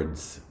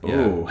swords? Yeah.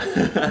 Oh.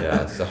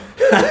 Yeah, so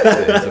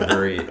it's a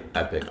very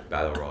epic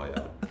battle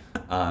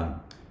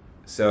royale.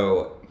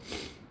 So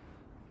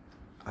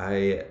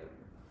I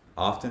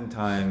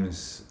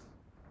oftentimes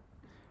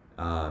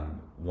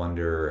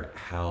wonder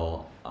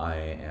how I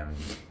am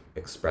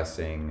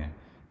expressing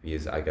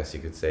these, I guess you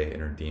could say,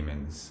 inner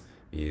demons,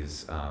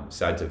 these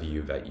sides of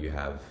you that you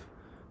have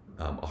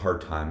a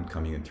hard time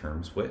coming to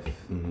terms with.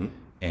 Mm-hmm.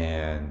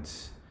 And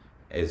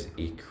as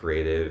a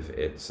creative,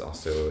 it's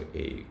also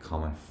a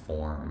common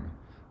form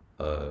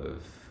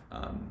of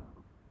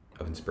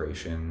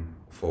inspiration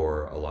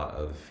for a lot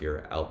of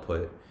your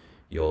output.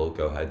 You'll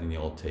go ahead and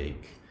you'll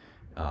take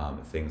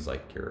things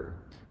like your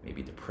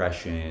maybe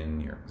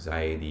depression, your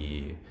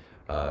anxiety,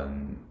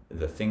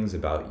 the things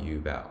about you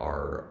that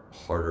are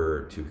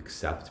harder to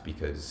accept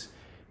because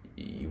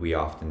we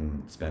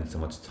often spend so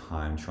much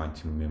time trying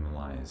to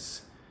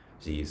minimize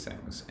these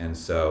things. And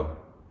so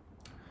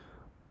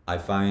I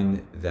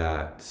find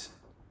that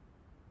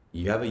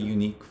you have a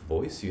unique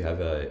voice, you have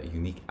a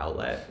unique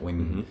outlet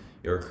when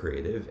you're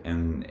creative,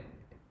 and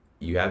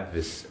you have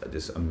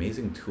this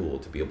amazing tool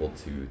to be able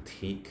to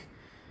take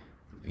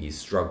these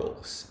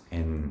struggles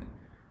and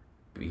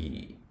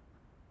be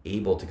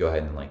able to go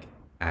ahead and like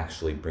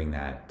actually bring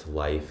that to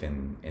life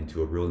and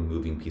into a really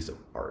moving piece of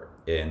art.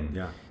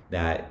 And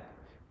that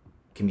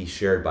can be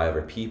shared by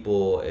other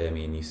people. I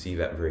mean, you see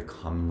that very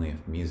commonly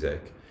with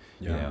music.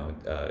 You know,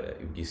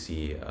 you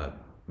see a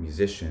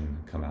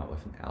musician come out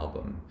with an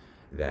album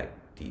that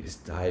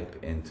just dive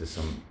into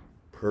some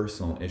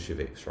personal issue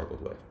they've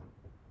struggled with.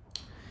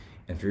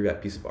 And through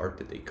that piece of art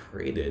that they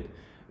created,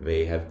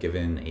 they have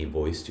given a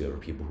voice to other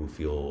people who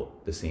feel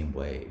the same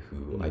way,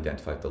 who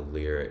identify with the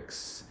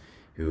lyrics,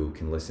 who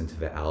can listen to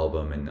the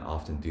album and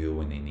often do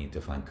when they need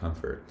to find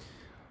comfort.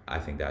 I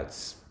think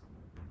that's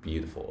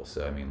beautiful.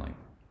 So, I mean, like,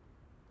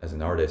 as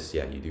an artist,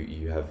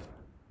 you have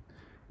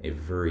a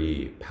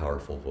very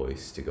powerful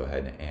voice to go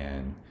ahead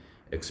and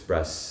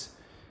express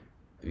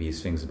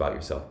these things about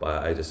yourself.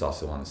 But I just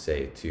also want to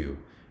say too,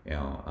 you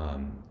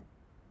know,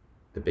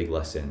 the big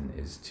lesson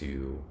is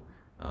to,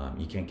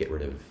 you can't get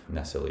rid of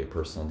necessarily your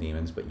personal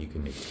demons, but you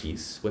can make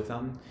peace with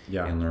them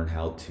and learn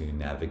how to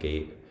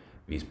navigate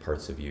these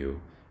parts of you,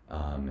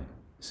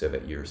 so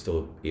that you're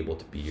still able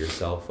to be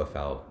yourself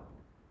without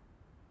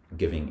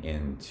giving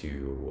in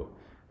to,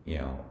 you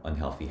know,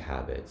 unhealthy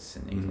habits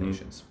and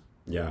inclinations.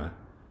 Yeah.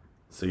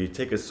 So you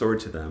take a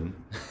sword to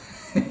them,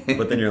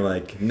 but then you're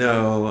like,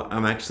 no,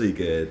 I'm actually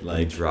good. Like,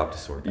 you drop the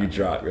sword.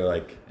 You're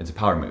like, it's a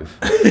power move.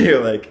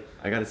 You're like,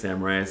 I got a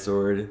samurai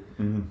sword.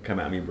 Come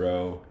at me,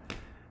 bro.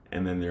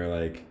 And then they're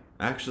like,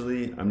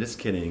 actually, I'm just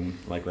kidding.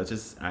 Like, let's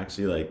just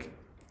actually like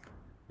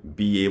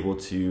be able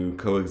to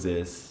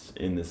coexist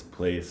in this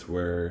place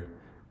where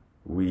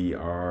we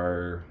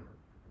are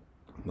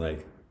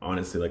like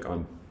honestly like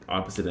on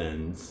opposite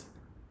ends.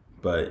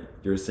 But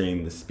you're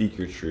saying to speak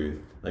your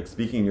truth. Like,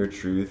 speaking your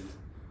truth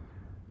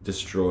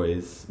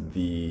destroys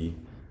the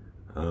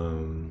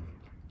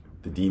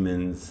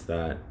demons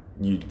that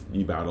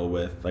you battle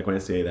with. Like, when I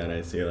say that,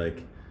 I say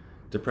like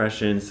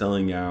depression,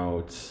 selling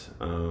out,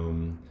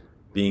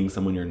 being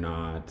someone you're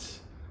not,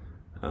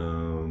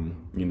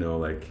 you know,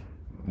 like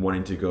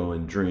wanting to go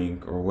and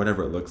drink or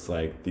whatever it looks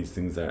like. These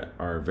things that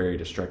are very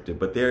destructive.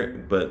 But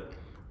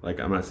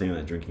like, I'm not saying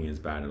that drinking is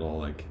bad at all.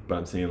 Like, but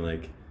I'm saying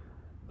like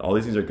all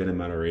these things are good in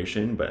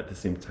moderation. But at the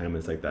same time,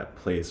 it's like that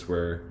place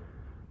where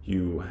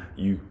you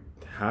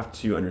have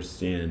to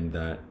understand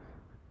that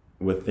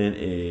within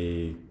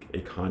a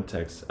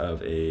context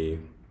of a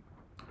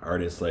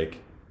artist, like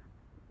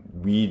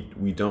we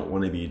don't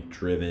want to be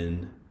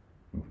driven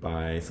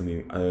by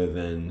something other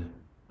than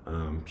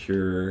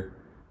pure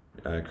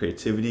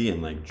creativity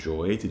and like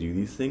joy to do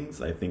these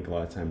things. I think a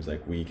lot of times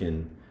like we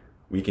can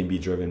be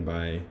driven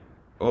by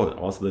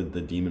also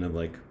the demon of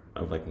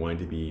wanting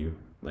to be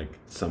like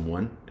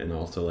someone, and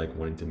also like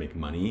wanting to make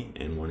money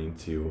and wanting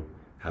to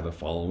have a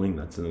following.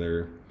 That's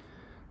another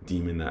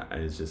demon that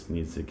just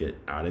needs to get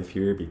out of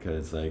here,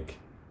 because like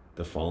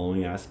the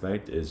following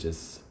aspect is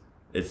just,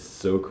 it's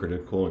so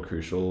critical and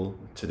crucial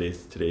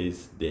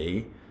today's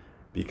day,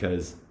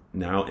 because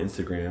now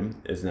Instagram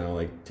is now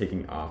like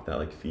taking off that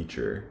like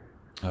feature.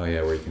 Oh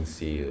yeah, where you can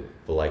see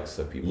the likes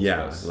of people's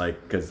posts.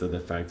 Like because of the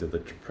fact that the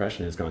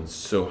depression has gone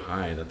so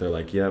high that they're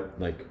like, yep,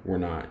 like we're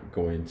not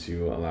going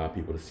to allow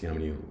people to see how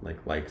many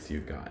like likes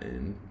you've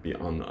gotten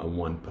on a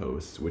one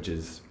post, which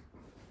is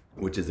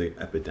an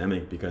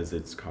epidemic, because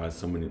it's caused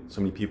so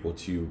many people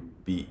to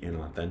be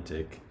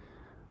inauthentic.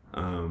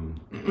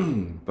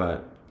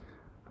 But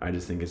I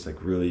just think it's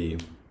like really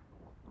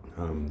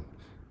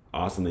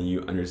awesome that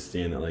you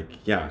understand that,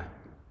 like, yeah,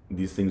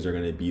 these things are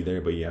going to be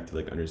there, but you have to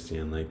like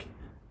understand like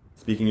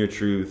speaking your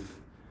truth,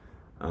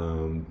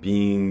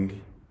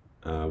 being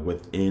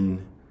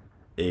within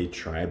a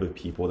tribe of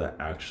people that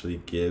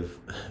actually give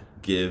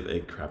a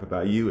crap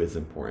about you is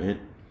important,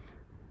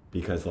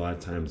 because a lot of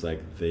times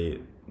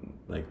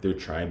their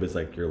tribe is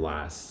like your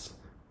last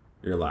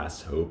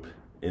hope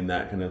in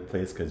that kind of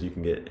place, because you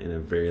can get in a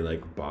very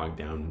like bogged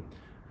down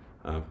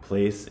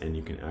place, and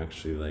you can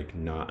actually like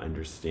not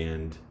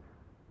understand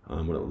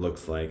what it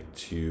looks like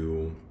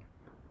to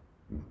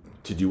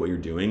do what you're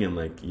doing, and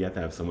like you have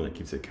to have someone that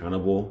keeps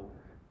accountable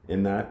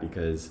in that,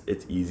 because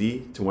it's easy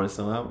to want to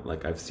sell out.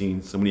 Like I've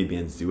seen so many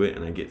bands do it,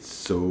 and I get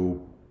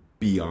so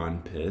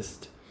beyond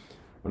pissed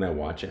when I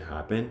watch it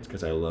happen,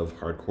 because I love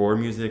hardcore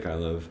music, I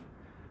love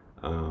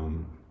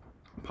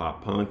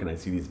pop punk, and I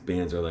see these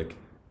bands are like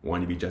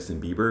wanting to be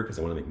Justin Bieber because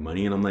I want to make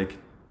money, and I'm like,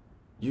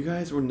 you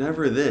guys were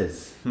never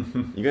this.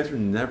 You guys were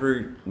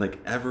never like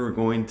ever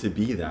going to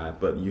be that,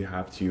 but you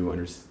have to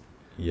understand.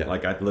 Yeah.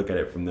 Like I look at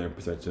it from their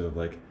perspective of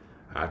like,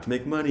 I have to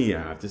make money,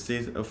 I have to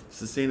stay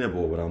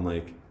sustainable, but I'm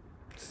like,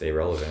 stay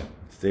relevant.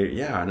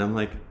 And I'm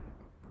like,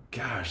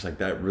 gosh, like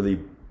that really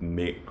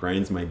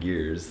grinds my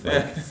gears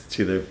like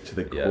to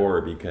the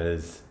core,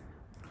 because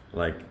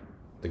like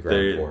the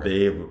grind core.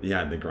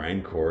 The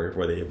grind core,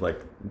 where they've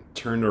like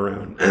turned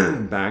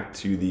around back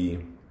to the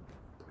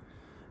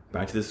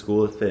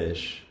school of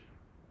fish,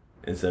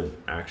 instead of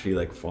actually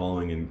like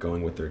following and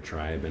going with their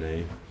tribe.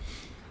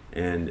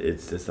 And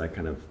it's just that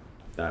kind of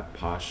that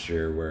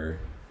posture where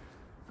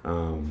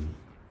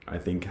I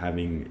think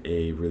having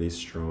a really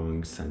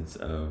strong sense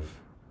of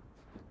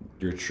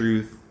your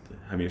truth,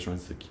 having a strong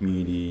sense of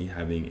community,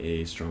 having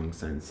a strong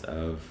sense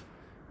of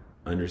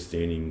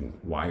understanding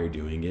why you're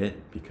doing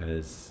it,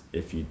 because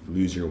if you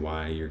lose your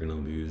why, you're going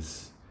to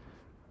lose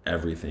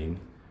everything,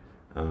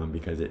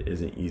 because it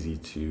isn't easy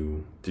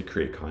to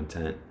create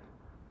content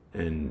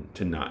and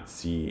to not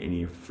see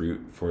any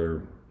fruit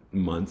for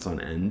months on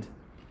end,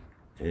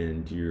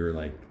 and you're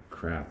like,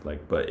 crap,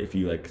 like, but if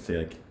you like say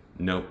like,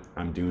 nope,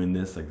 I'm doing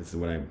this, like this is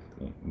what I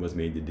was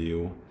made to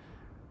do,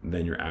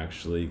 then you're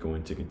actually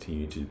going to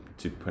continue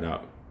to put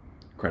out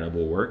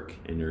credible work,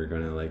 and you're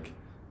gonna like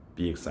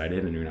be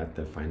excited, and you're gonna have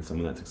to find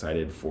someone that's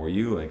excited for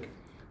you. Like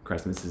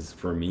Christmas is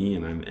for me,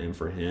 and I'm in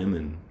for him,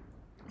 and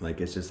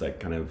like it's just like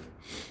kind of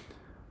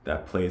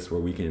that place where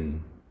we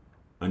can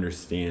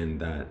understand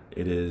that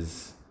it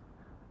is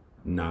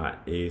not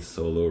a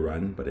solo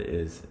run, but it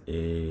is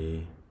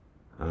a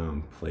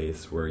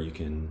place where you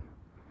can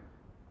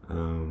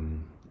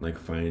like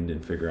find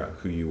and figure out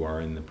who you are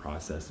in the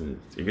process, and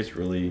it gets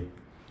really,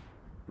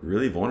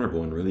 really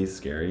vulnerable and really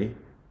scary,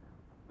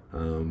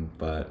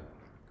 but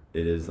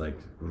it is like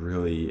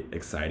really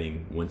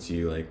exciting once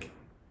you like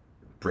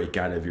break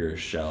out of your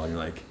shell and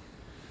you're like,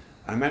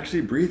 I'm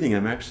actually breathing,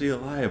 I'm actually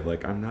alive,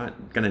 like I'm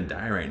not gonna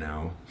die right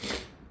now.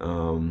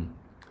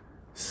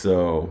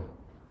 So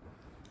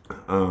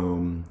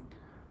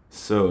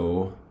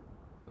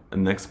the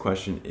next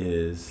question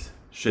is,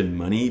 should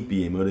money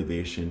be a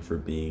motivation for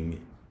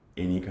being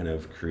any kind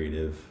of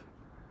creative?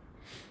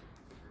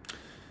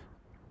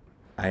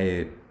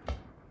 I'm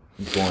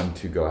going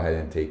to go ahead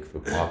and take the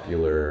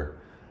popular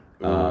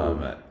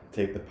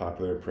Take the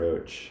popular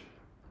approach.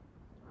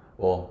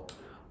 Well,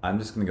 I'm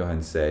just going to go ahead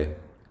and say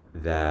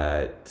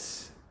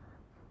that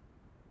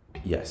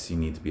yes, you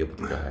need to be able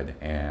to go ahead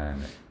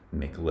and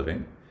make a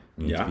living.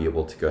 You need to be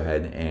able to go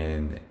ahead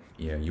and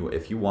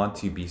if you want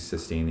to be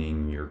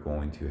sustaining, you're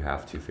going to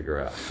have to figure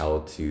out how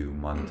to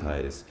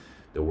monetize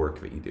the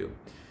work that you do.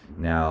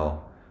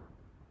 Now,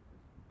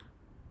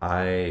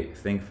 I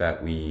think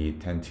that we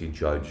tend to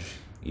judge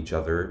each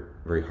other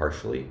very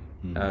harshly,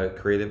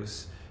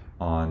 creatives,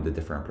 on the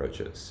different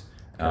approaches.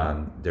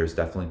 There's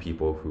definitely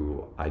people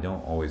who I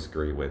don't always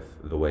agree with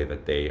the way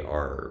that they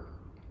are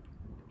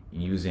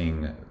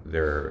using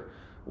their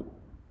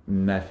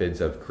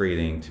methods of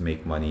creating to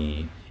make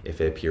money if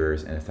it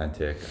appears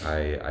inauthentic.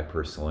 I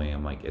personally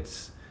am like,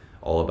 it's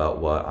all about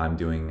what I'm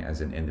doing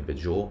as an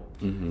individual,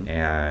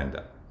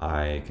 and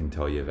I can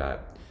tell you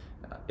that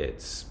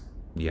it's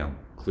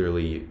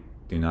clearly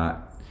do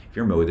not, if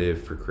your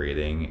motive for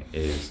creating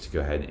is to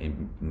go ahead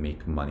and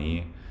make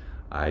money,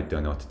 I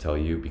don't know what to tell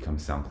you, become a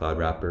SoundCloud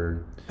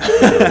rapper.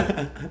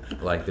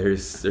 Like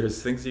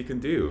there's things you can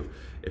do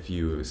if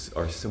you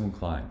are so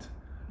inclined.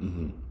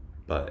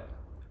 But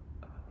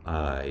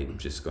I'm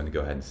just going to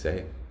go ahead and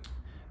say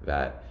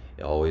that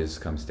it always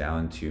comes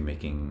down to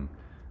making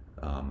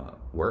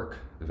work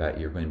that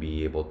you're going to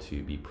be able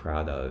to be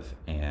proud of.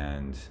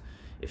 And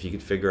if you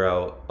could figure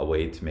out a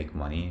way to make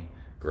money,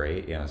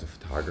 great. As a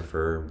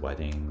photographer,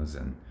 weddings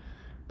and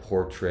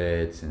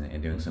portraits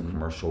and doing some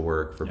commercial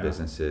work for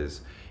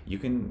businesses, you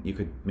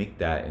could make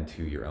that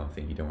into your own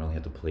thing. You don't really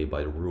have to play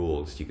by the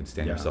rules. You can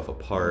stand yourself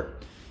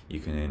apart. You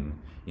can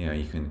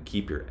you can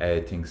keep your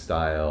editing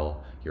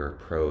style, your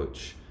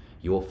approach.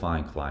 You will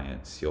find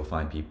clients, you'll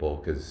find people,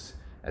 because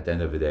at the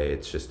end of the day,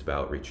 it's just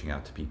about reaching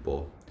out to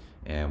people.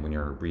 And when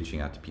you're reaching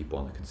out to people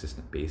on a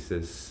consistent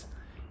basis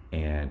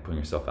and putting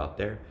yourself out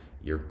there,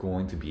 you're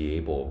going to be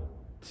able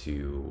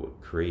to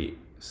create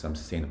some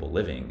sustainable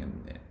living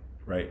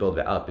and build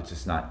it up. It's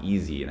just not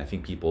easy. And I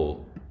think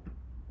people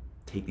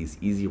take these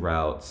easy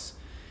routes,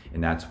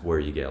 and that's where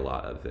you get a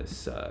lot of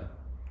this,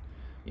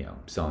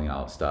 selling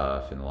out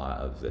stuff, and a lot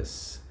of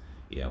this,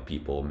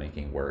 people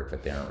making work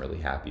that they aren't really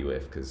happy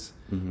with. Because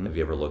have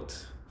you ever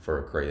looked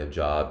for creative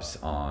jobs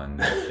on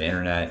the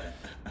internet?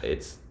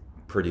 It's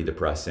pretty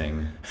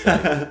depressing.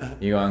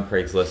 Like, you go on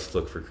Craigslist,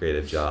 look for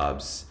creative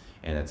jobs,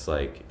 and it's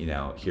like,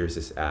 here's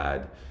this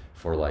ad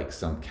for like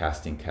some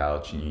casting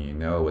couch, and you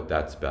know what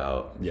that's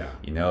about. Yeah.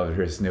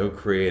 There's no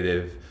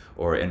creative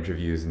or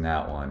interviews in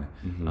that one.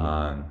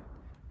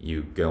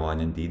 You go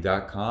on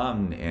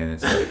Indeed.com, and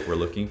it's like, we're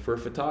looking for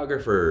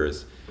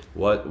photographers.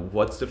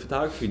 What's the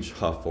photography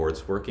job for?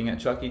 It's working at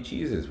Chuck E.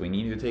 Cheese's. We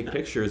need you to take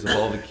pictures of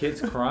all the kids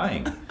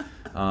crying.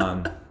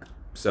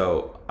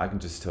 So I can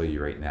just tell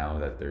you right now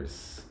that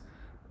there's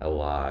a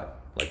lot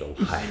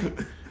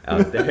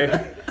out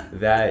there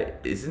that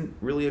isn't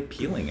really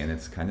appealing, and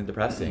it's kind of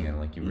depressing, and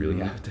like, you really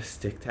have to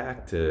stick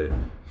tack to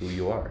who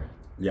you are.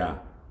 Yeah,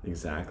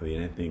 exactly.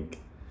 And I think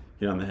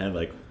hit on the head,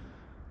 like,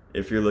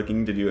 if you're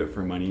looking to do it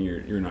for money,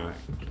 you're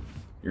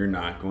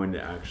not going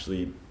to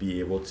actually be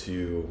able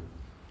to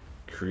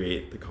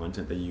create the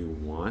content that you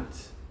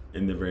want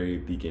in the very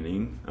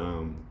beginning,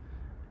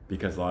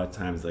 because a lot of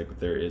times, like,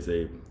 there is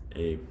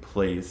a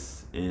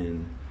place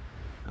in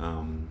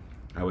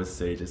I would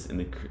say just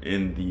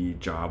in the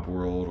job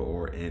world,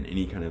 or in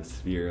any kind of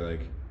sphere,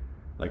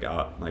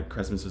 like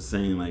Christmas was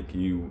saying, like,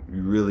 you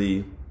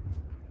really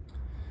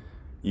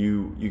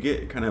you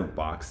get kind of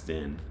boxed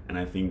in. And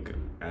I think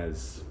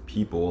as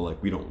people,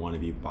 like, we don't want to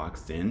be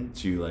boxed in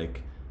to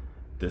like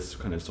this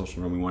kind of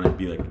social norm. We want to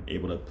be like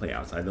able to play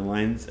outside the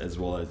lines, as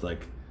well as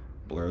like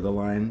blur the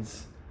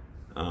lines,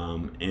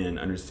 and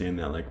understand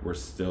that like we're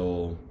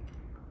still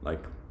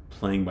like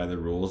playing by the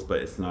rules, but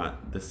it's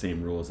not the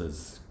same rules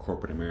as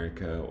corporate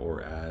America,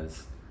 or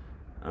as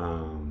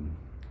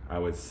I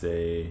would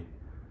say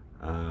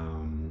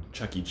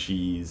Chuck E.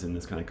 Cheese in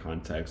this kind of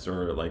context,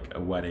 or like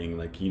a wedding.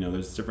 Like,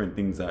 there's different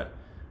things that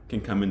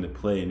can come into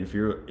play. And if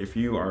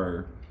you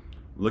are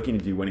looking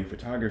to do wedding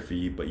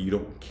photography, but you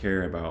don't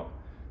care about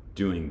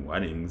doing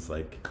weddings,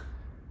 like,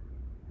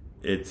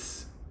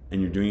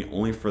 and you're doing it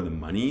only for the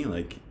money,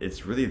 like,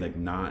 it's really like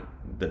not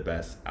the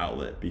best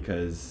outlet.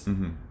 Because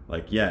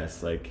like,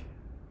 yes, like,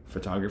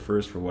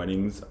 photographers for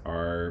weddings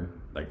are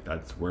like,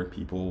 that's where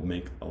people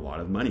make a lot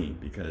of money,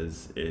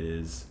 because it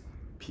is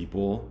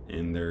people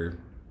in their,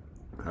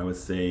 I would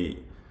say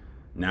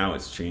now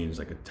it's changed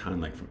like a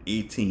ton, like from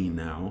 18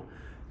 now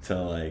to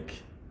like,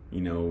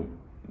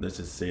 let's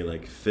just say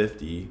like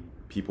 50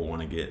 people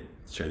want to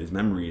share these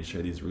memories,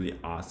 share these really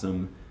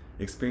awesome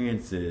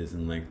experiences,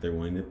 and like they're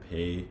willing to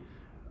pay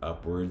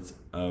upwards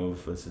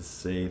of, let's just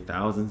say,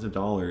 thousands of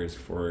dollars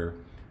for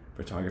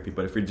photography.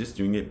 But if you're just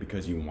doing it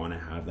because you want to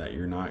have that,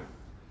 you're not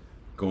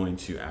going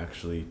to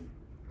actually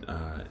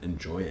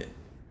enjoy it.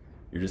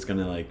 You're just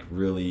gonna like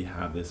really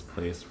have this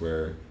place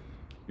where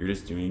you're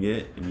just doing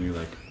it, and you're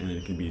like, and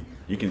it can be,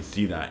 you can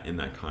see that in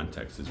that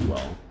context as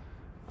well,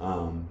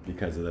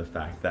 because of the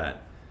fact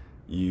that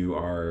you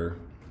are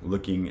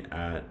looking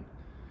at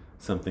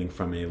something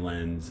from a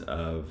lens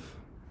of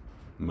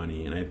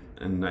money.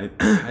 And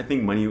I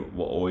think money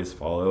will always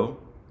follow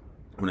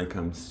when it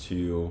comes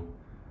to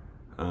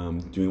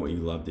doing what you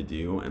love to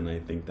do. And I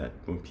think that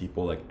when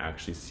people like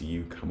actually see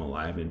you come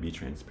alive and be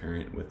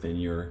transparent within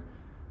your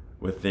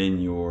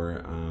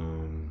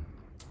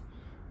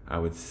I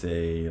would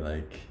say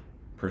like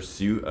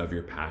pursuit of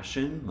your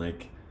passion,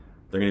 like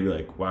they're gonna be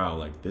like, wow,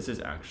 like this is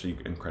actually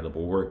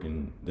incredible work,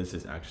 and this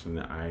is actually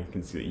that I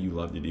can see that you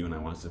love to do, and I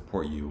want to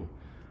support you.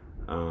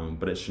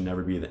 But it should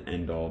never be the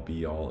end all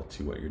be all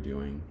to what you're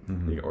doing,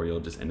 like, or you'll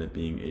just end up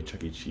being a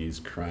Chuck E.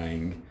 Cheese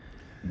crying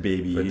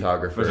baby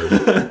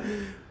photographer.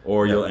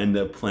 Or you'll end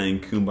up playing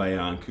Kumbaya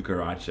and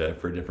Cucaracha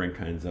for different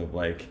kinds of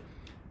like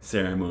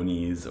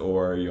ceremonies,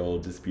 or you'll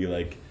just be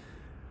like,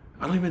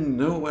 I don't even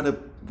know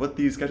what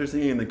these guys are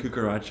singing in the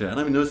Cucaracha. I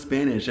don't even know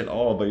Spanish at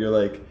all, but you're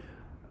like,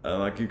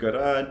 La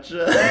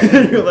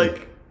Cucaracha. You're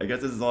like, I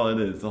guess this is all it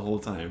is the whole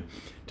time.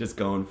 Just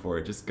going for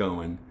it, just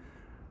going.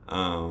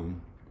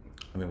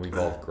 I mean, we've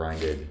all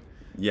grinded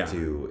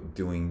to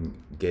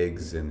doing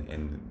gigs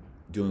and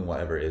doing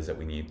whatever it is that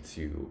we need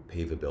to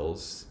pay the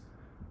bills,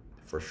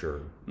 for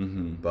sure.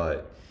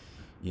 But,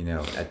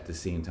 at the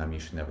same time, you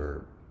should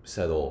never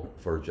settle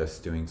for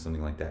just doing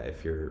something like that.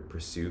 If your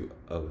pursuit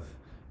of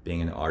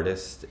being an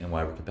artist in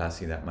whatever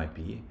capacity that might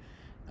be,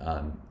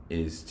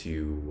 is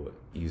to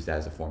use that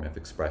as a form of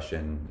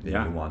expression,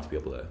 then you want to be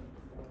able to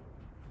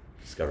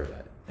discover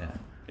that. Yeah,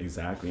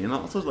 exactly. And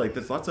also like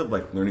there's lots of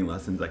like learning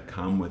lessons that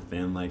come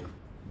within like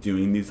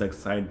doing these like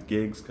side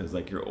gigs, because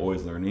like you're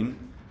always learning.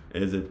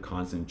 It is a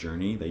constant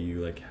journey that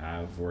you like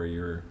have, where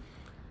you're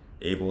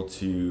able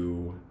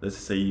to, let's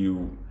say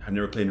you have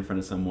never played in front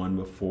of someone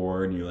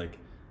before, and you like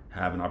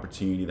have an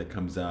opportunity that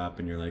comes up,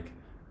 and you're like,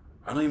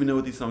 I don't even know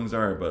what these songs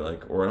are, but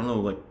like, or I don't know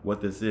like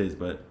what this is,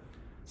 but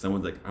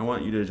someone's like, I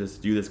want you to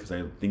just do this because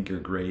I think you're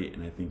great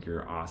and I think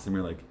you're awesome.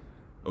 You're like,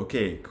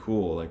 okay,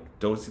 cool. Like,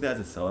 don't see that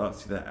as a sellout.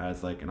 See that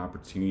as like an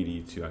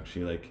opportunity to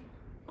actually like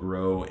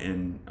grow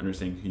and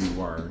understand who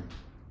you are.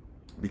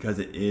 because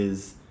it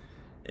is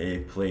a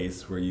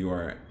place where you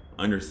are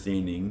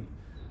understanding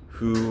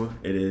who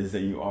it is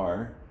that you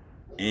are,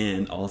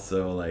 and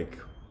also like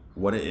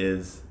what it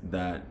is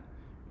that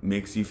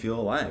makes you feel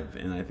alive.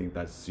 And I think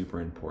that's super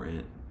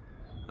important.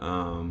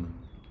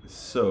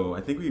 So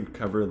I think we've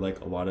covered like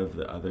a lot of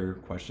the other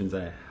questions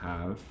I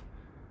have.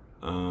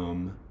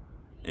 And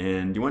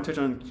do you want to touch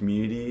on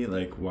community,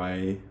 like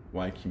why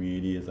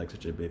community is like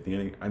such a big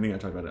thing? I think I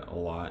talked about it a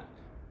lot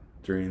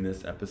during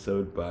this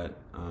episode, but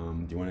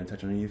do you want to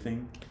touch on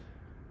anything?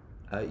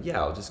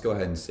 Yeah, I'll just go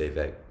ahead and say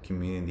that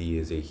community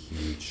is a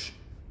huge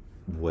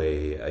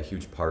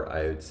part,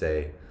 I would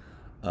say,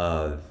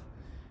 of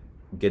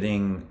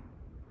getting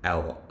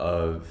out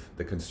of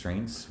the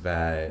constraints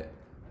that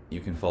you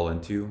can fall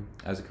into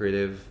as a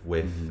creative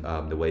with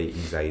the way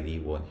anxiety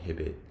will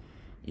inhibit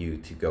you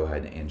to go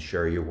ahead and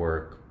share your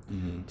work,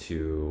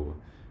 to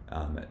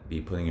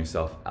be putting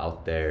yourself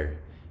out there.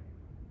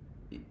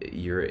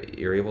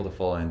 You're able to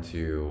fall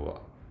into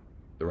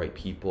the right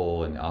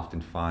people and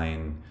often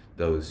find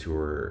those who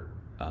are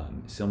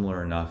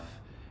similar enough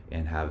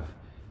and have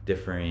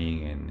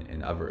differing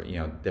and other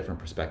different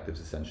perspectives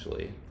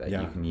essentially that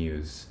you can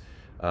use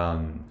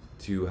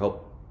to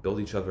help build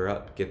each other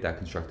up, get that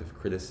constructive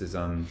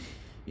criticism,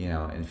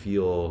 and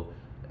feel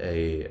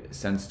a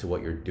sense to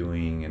what you're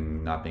doing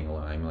and not being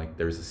alone. I mean, like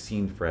there's a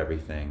scene for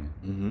everything,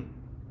 and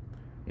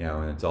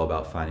it's all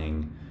about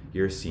finding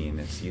your scene.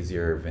 It's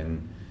easier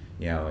than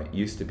it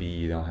used to be.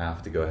 You don't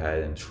have to go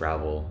ahead and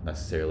travel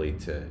necessarily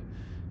to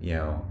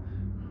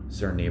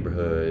certain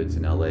neighborhoods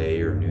in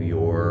LA or New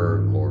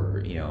York,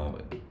 or you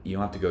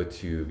don't have to go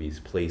to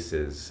these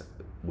places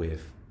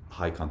with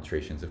high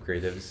concentrations of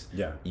creatives.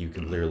 You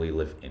can literally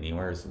live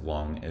anywhere as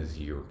long as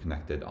you're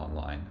connected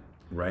online.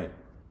 Right.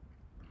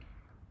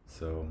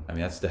 So I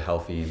mean, that's the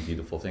healthy and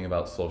beautiful thing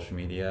about social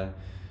media.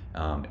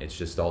 It's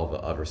just all the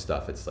other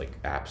stuff. It's like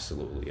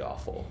absolutely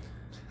awful.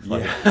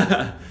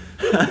 Yeah.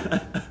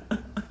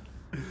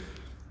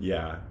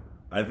 Yeah.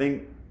 I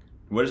think,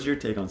 what is your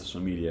take on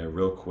social media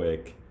real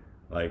quick?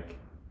 Like,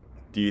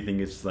 do you think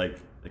it's like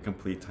a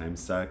complete time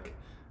suck,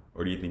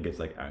 or do you think it's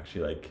like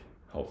actually like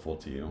helpful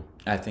to you?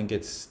 I think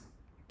it's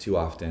too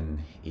often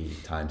a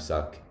time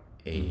suck,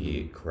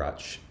 a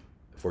crutch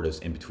for those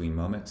in between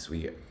moments.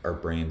 Our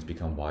brains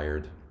become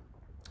wired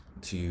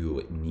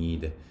to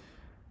need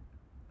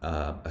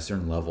a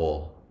certain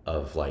level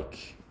of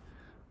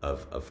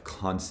of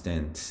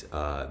constant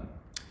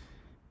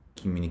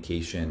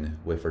communication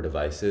with our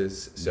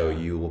devices. So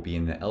you will be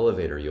in the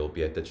elevator, you'll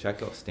be at the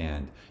checkout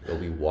stand, you'll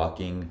be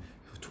walking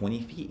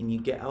 20 feet and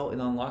you get out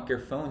and unlock your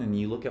phone and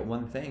you look at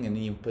one thing and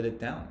then you put it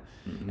down.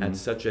 And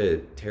it's such a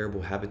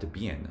terrible habit to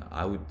be in.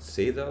 I would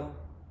say though,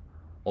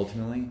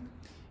 ultimately,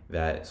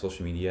 that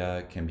social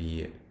media can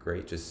be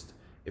great. Just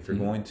if you're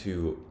going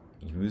to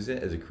use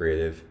it as a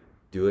creative,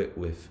 do it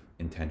with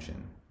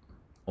intention.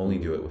 Only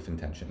do it with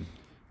intention.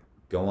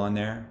 Go on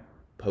there,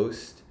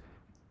 post,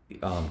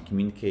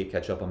 communicate,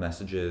 catch up on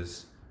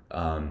messages,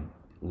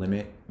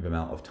 limit the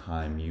amount of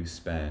time you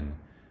spend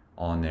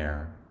on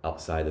there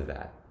outside of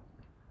that,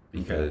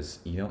 because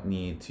you don't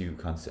need to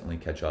constantly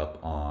catch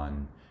up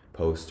on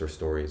posts or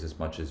stories as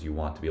much as you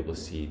want to be able to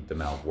see the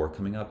amount of work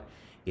coming up.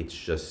 It's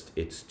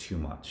too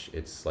much.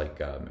 It's like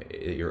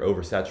you're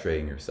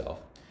oversaturating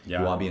yourself. You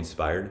want to be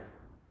inspired,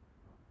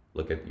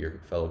 look at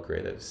your fellow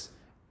creatives.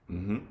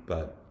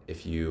 But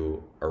if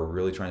you are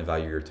really trying to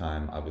value your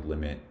time, I would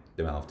limit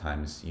the amount of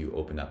times you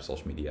open up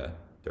social media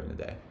during the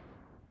day.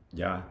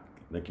 Yeah,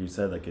 like you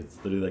said, like it's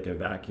literally like a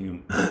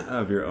vacuum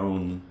of your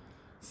own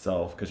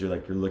self, because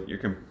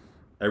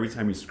every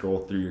time you scroll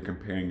through, you're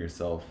comparing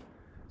yourself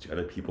to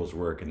other people's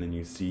work, and then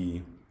you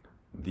see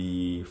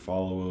the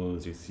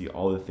follows, you see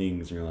all the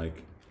things, and you're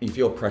like, you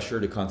feel pressure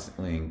to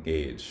constantly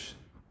engage.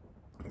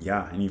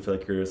 Yeah, and you feel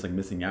like you're just like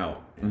missing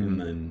out. And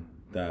then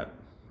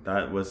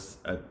that was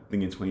a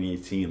thing in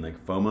 2018,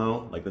 like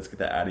FOMO, like let's get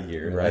that out of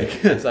here. Right.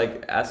 It's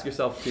like, ask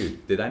yourself too,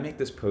 did I make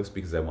this post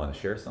because I want to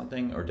share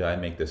something, or did I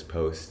make this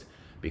post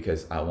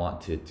because I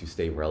want to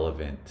stay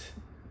relevant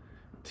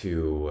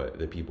to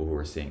the people who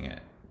are seeing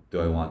it?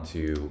 Do I want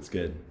to... It's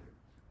good.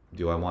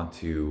 Do I want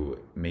to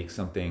make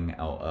something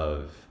out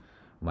of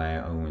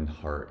my own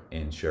heart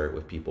and share it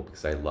with people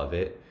because I love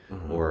it?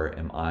 Or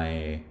am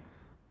I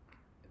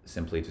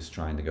simply just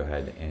trying to go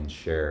ahead and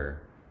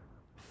share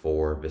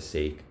for the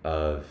sake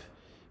of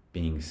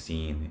being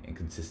seen and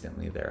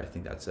consistently there? I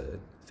think that's a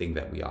thing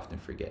that we often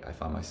forget. I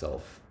find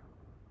myself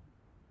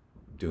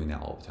doing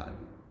that all the time.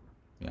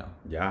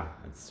 Yeah,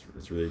 it's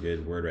a really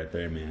good word right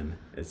there, man.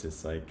 It's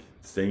just like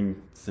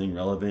staying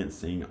relevant,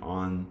 staying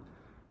on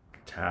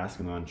task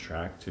and on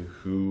track to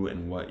who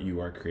and what you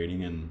are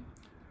creating,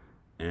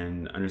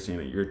 and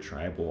understanding that your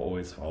tribe will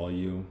always follow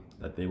you,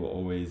 that they will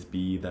always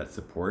be that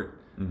support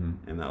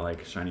and that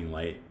like shining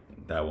light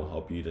that will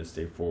help you to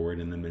stay forward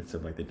in the midst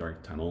of like the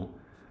dark tunnel,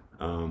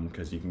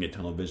 because you can get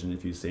tunnel vision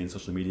if you stay in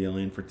social media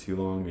land for too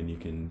long, and you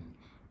can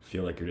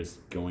feel like you're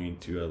just going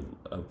into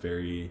a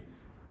very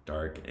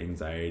dark,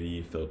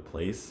 anxiety filled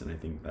place. And I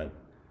think that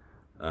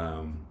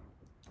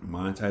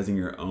monetizing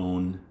your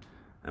own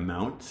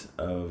amount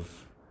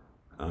of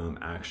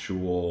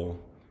actual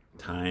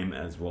time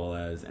as well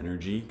as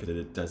energy, because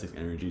it does take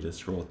energy to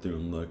scroll through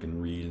and look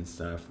and read and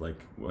stuff,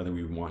 like whether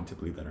we want to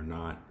believe that or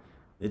not,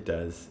 it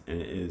does,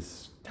 and it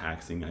is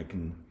taxing.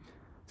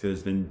 So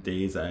there's been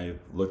days I've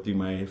looked through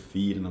my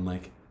feed and I'm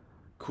like,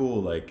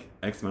 cool, like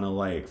X amount of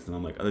likes, and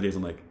I'm like, other days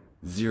I'm like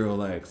 0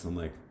 likes, and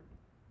I'm like,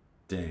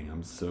 dang,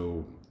 I'm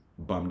so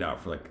bummed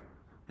out for like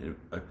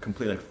a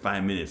complete like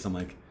 5 minutes. I'm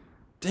like,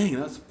 dang,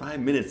 that was 5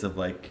 minutes of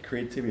like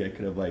creativity. I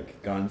could have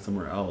like gone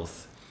somewhere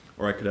else,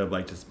 or I could have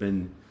like just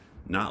been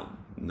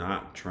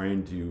not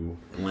trying to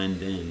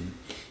blend in,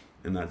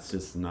 and that's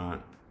just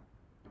not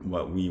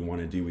what we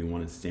want to do. We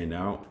want to stand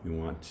out. We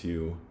want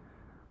to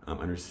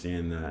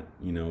understand that,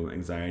 you know,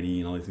 anxiety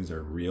and all these things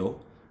are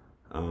real,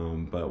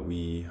 but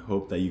we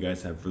hope that you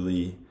guys have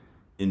really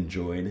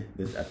enjoyed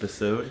this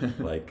episode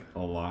like a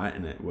lot,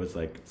 and it was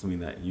like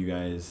something that you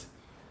guys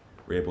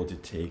were able to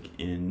take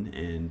in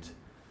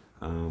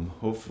and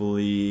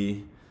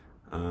hopefully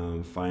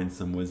find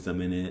some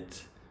wisdom in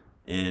it.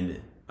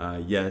 And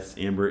yes,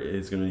 Amber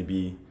is going to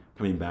be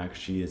coming back.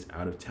 She is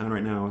out of town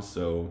right now,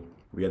 so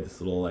we had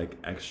this little like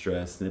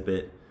extra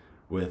snippet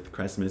with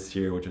Christmas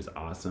here, which was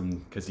awesome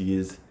because he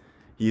is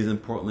in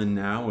Portland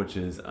now, which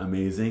is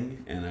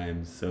amazing, and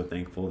I'm so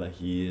thankful that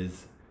he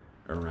is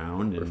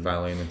around. We're and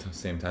finally in the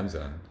same time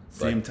zone.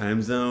 Same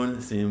time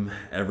zone, same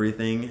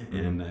everything,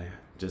 and I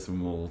just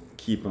will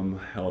keep him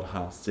held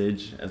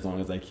hostage as long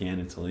as I can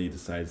until he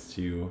decides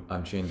to.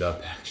 I'm chained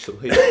up,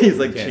 actually. He's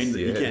like chained.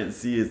 He can't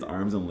see his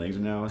arms and legs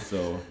now,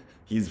 so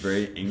he's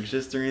very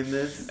anxious during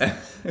this.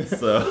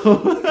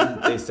 So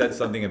they said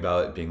something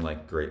about it being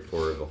like great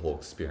for the whole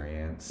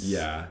experience.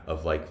 Yeah.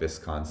 Of like this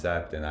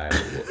concept, and I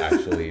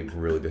actually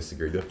really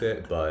disagreed with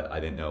it, but I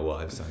didn't know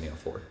what I was signing up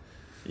for.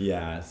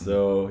 Yeah,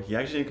 so he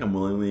actually didn't come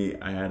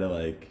willingly. I had to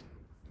like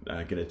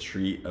get a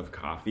treat of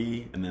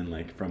coffee, and then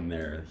like from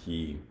there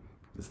he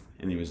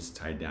was just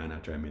tied down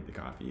after I made the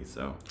coffee.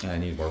 So I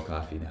need more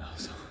coffee now.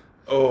 So.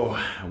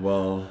 Oh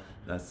well,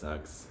 that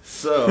sucks.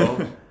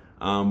 So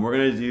we're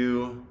gonna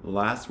do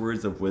last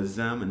words of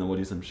wisdom, and then we'll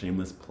do some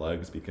shameless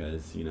plugs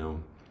because, you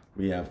know,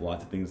 we have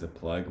lots of things to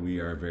plug. We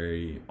are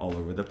very all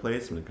over the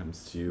place when it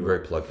comes to. Very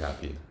plug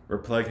happy. We're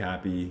plug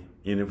happy,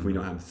 even if we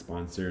don't have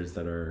sponsors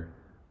that are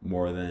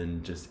more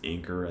than just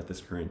Anchor at this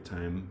current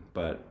time,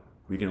 but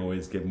we can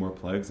always give more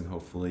plugs, and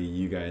hopefully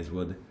you guys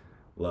would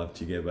love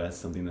to give us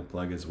something to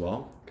plug as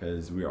well,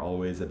 because we are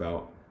always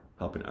about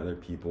helping other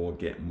people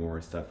get more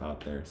stuff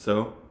out there.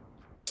 So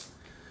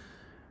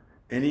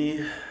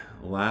any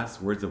last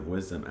words of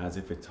wisdom as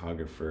a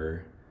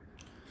photographer?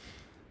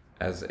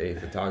 As a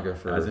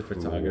photographer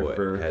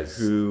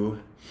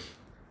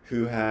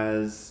who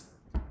has,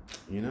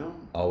 you know,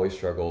 always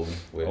struggled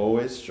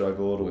with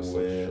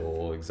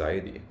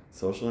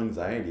social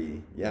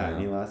anxiety. Yeah. Yeah.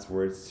 Any last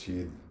words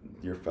to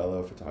your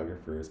fellow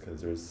photographers?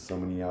 Because there's so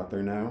many out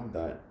there now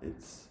that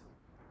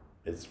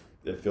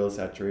it feels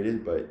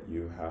saturated, but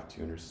you have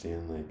to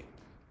understand like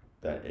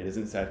that it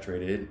isn't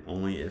saturated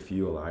only if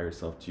you allow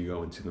yourself to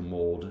go into the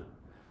mold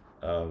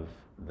of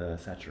the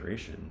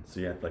saturation. So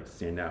you have to like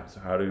stand out.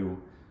 So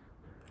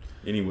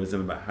any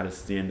wisdom about how to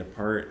stand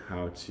apart,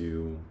 how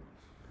you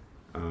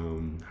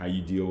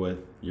deal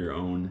with your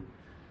own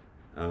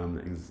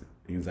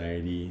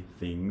anxiety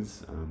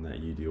things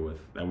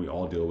that we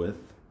all deal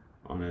with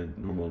on a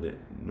normal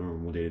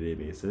day-to-day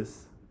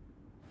basis?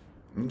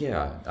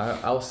 Yeah,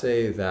 I'll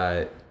say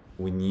that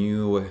when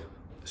you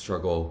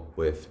struggle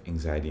with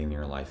anxiety in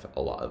your life,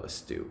 a lot of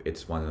us do.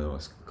 It's one of the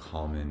most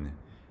common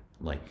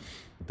like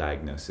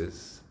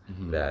diagnoses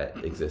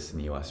that exists in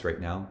the US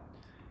right now.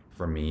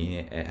 For me,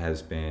 it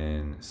has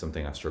been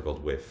something I've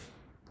struggled with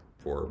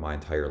for my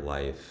entire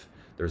life.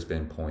 There's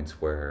been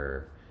points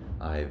where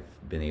I've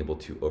been able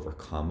to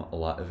overcome a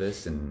lot of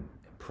this and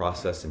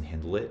process and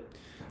handle it.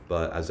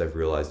 But as I've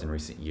realized in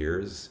recent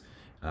years,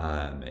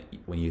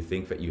 when you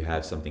think that you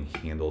have something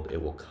handled,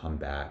 it will come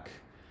back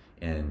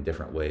in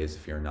different ways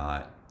if you're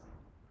not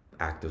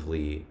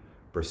actively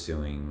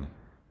pursuing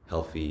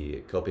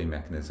healthy coping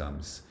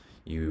mechanisms.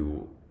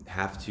 You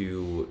have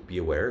to be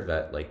aware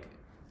that like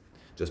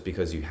just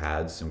because you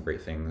had some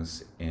great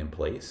things in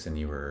place and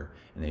you were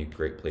in a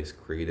great place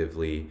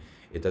creatively,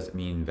 it doesn't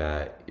mean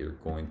that you're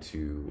going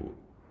to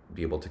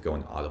be able to go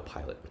in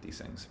autopilot with these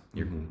things.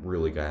 You're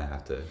really gonna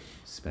have to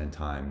spend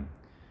time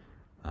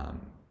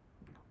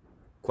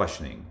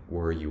questioning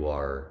where you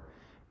are,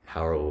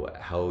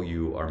 how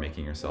you are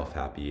making yourself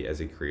happy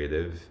as a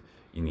creative.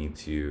 You need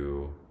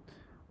to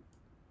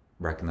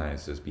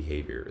recognize those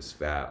behaviors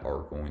that are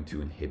going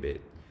to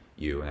inhibit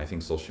you. And I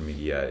think social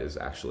media is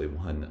actually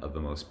one of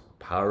the most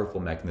powerful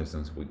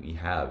mechanisms we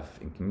have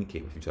and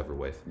communicate with each other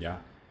with. Yeah.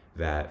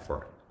 That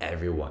for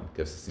everyone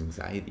gives us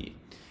anxiety.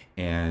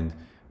 And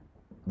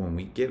when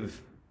we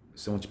give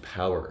so much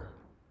power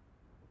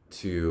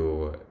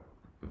to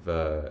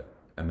the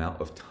amount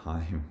of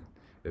time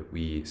that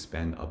we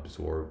spend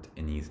absorbed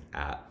in these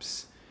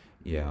apps,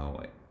 you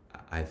know,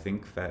 I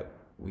think that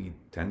we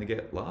tend to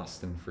get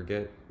lost and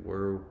forget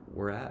where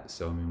we're at.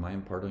 So I mean, my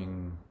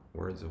imparting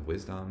words of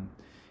wisdom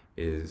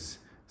is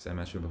as I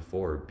mentioned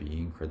before, be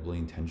incredibly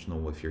intentional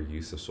with your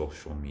use of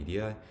social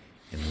media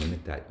and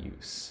limit that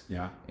use.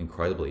 Yeah.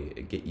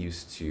 Incredibly. Get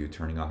used to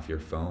turning off your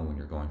phone when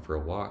you're going for a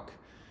walk.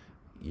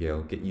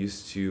 Get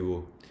used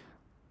to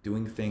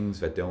doing things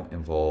that don't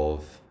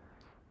involve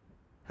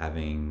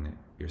having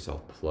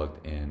yourself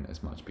plugged in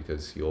as much,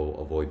 because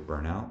you'll avoid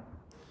burnout.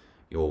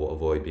 You'll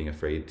avoid being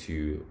afraid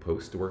to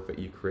post the work that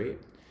you create.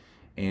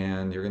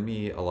 And you're going to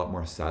be a lot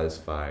more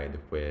satisfied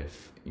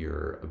with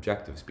your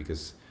objectives,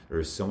 because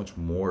there's so much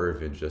more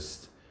than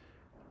just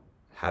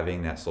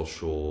having that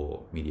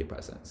social media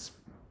presence,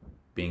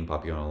 being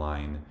popular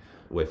online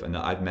with, and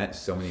I've met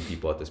so many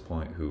people at this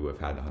point who have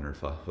had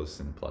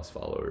 100,000 plus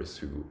followers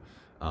who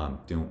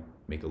don't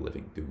make a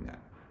living doing that.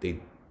 They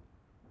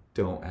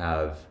don't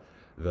have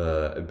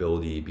the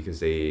ability because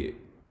they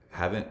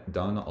haven't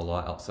done a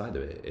lot outside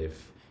of it.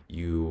 If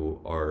you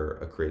are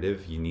a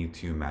creative, you need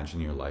to imagine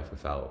your life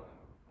without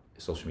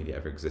social media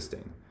ever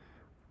existing.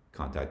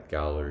 Contact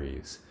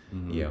galleries,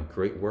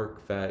 create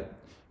work that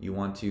you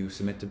want to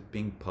submit to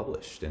being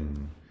published,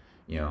 and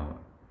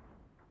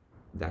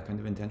that kind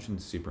of intention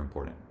is super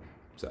important.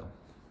 So,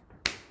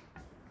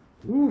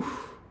 woo,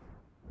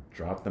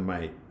 drop the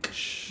mic.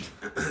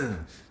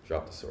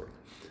 Drop the sword.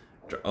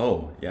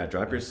 Oh yeah,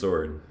 drop your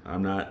sword.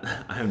 I'm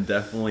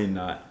definitely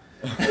not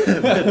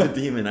the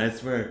demon, I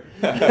swear.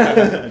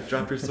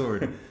 Drop your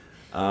sword.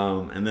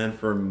 And then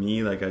for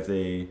me, like as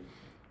a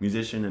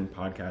musician and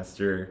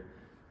podcaster,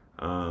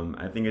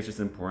 I think it's just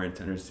important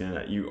to understand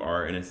that you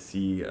are in a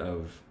sea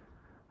of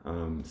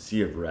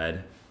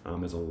red.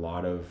 There's a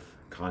lot of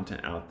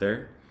content out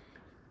there,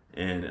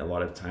 and a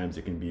lot of times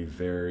it can be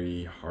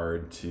very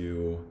hard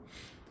to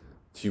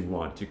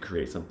want to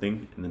create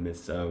something in the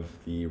midst of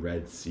the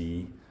Red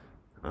Sea.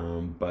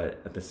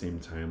 But at the same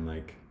time,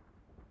 like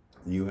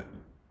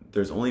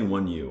there's only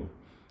one you.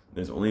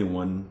 There's only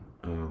one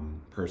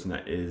person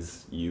that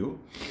is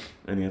you.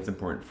 I think that's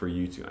important for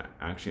you to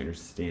actually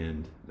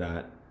understand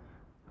that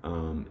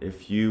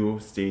if you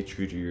stay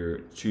true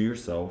to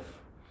yourself,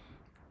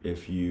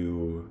 if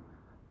you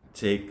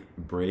take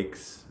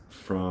breaks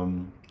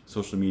from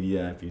social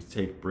media, if you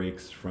take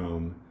breaks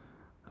from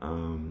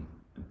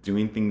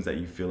doing things that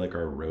you feel like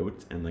are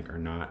rote and like are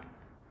not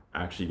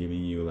actually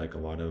giving you like a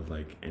lot of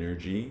like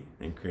energy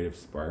and creative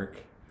spark,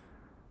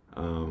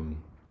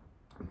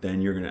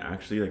 then you're gonna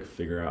actually like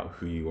figure out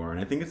who you are. And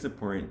I think it's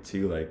important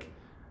to like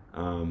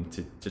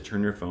to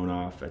turn your phone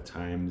off at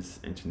times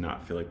and to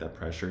not feel like that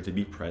pressure, to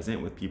be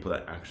present with people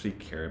that actually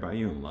care about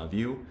you and love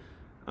you,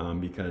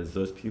 because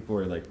those people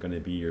are like going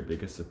to be your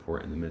biggest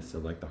support in the midst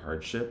of like the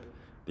hardship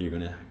that you're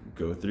going to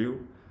go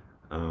through.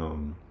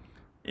 And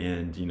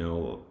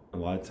a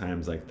lot of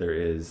times like there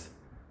is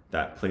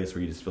that place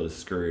where you just feel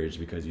discouraged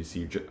because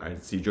I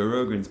see Joe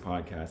Rogan's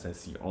podcast, I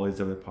see all these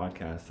other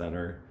podcasts that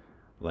are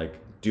like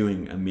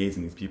doing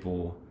amazing. These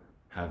people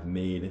have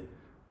made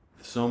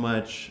so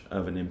much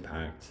of an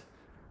impact,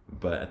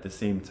 but at the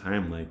same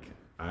time, like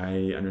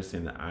I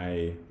understand that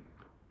I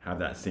have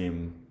that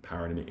same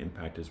power to make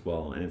impact as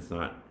well, and it's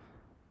not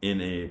in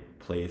a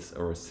place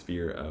or a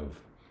sphere of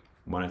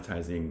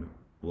monetizing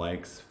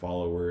likes,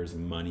 followers,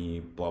 money,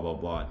 blah blah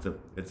blah.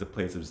 It's a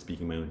place of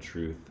speaking my own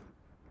truth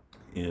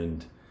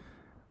and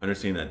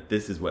understanding that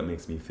this is what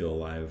makes me feel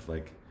alive.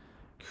 Like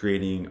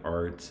creating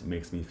art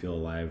makes me feel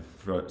alive.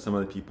 For some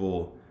other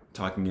people,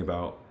 talking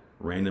about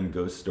random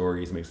ghost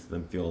stories makes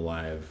them feel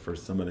alive. For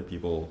some other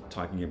people,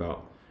 talking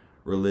about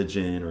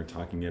religion or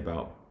talking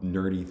about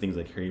nerdy things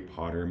like Harry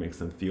Potter makes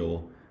them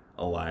feel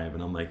alive.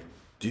 And I'm like,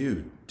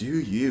 dude, do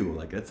you.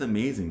 Like, that's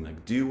amazing.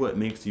 Like, do what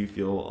makes you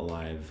feel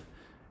alive.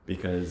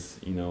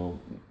 Because,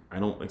 I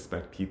don't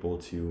expect people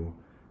to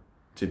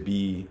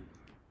be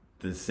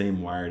the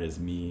same wired as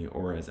me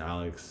or as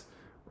Alex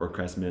or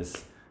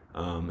Christmas.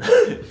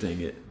 Dang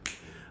it.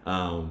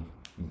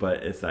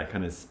 But it's that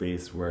kind of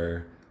space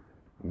where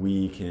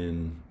we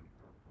can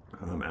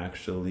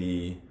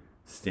actually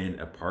stand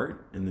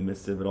apart in the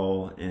midst of it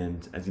all.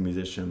 And as a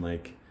musician,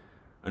 like,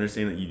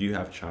 understand that you do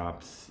have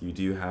chops, you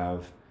do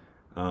have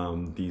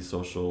these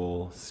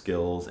social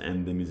skills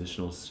and the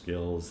musical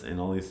skills and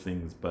all these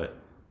things, but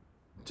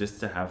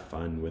just to have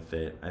fun with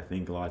it. I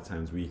think a lot of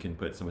times we can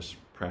put so much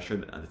pressure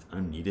that's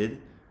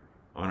unneeded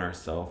on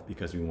ourselves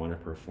because we want to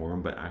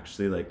perform, but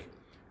actually, like,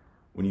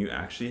 when you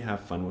actually have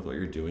fun with what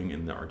you're doing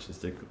in the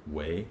artistic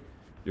way,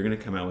 you're going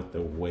to come out with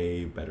a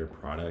way better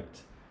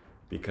product,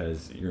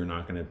 because you're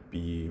not going to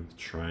be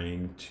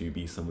trying to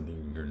be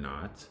something you're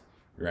not.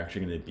 You're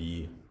actually going to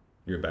be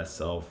your best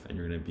self, and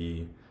you're going to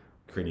be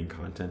creating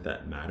content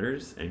that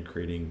matters and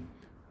creating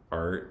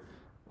art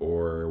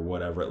or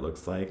whatever it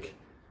looks like,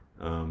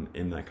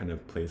 in that kind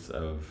of place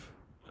of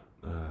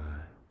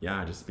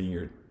just being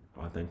your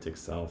authentic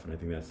self. And I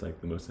think that's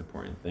like the most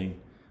important thing,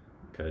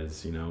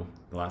 because the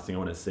last thing I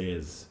want to say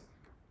is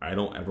I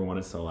don't ever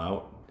want to sell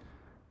out.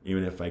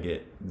 Even if I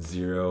get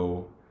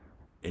zero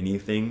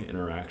anything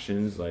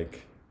interactions,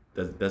 like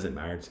that doesn't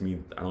matter to me.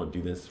 I don't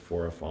do this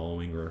for a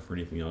following or for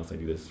anything else. I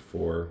do this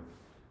for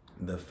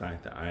the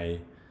fact that I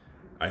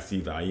see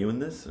value in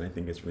this, and I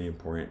think it's really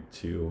important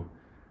to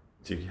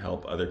to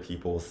help other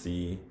people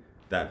see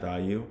that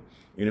value,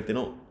 even if they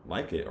don't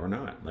like it or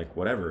not, like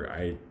whatever.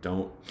 I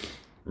don't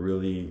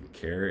really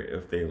care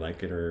if they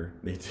like it or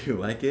they do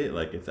like it.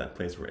 Like, it's that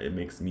place where it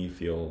makes me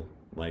feel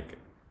like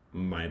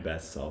my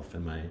best self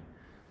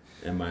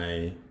in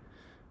my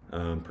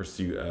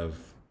pursuit of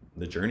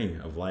the journey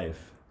of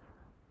life.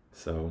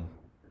 So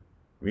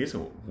we just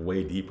went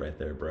way deep right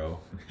there, bro.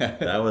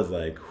 That was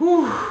like,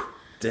 whew,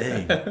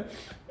 dang.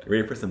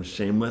 Ready for some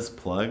shameless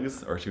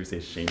plugs, or should we say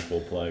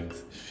shameful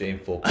plugs?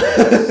 Shameful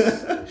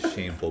plugs.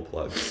 Shameful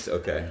plugs.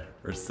 Okay.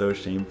 We're so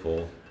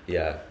shameful.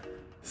 Yeah.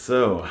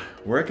 So,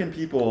 where can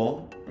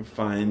people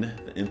find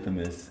the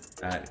infamous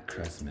at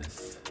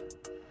Christmas?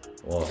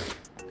 Well,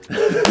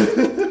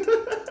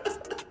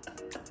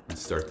 let's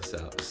start this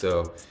out.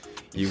 So,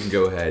 you can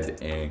go ahead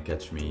and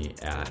catch me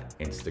at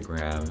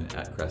Instagram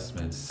at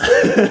Christmas.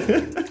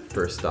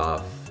 First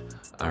off,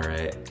 all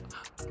right,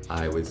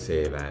 I would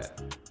say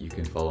that you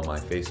can follow my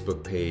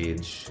Facebook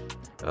page.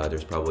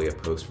 There's probably a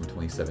post from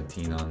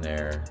 2017 on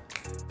there,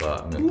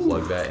 but I'm gonna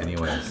plug that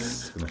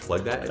anyways.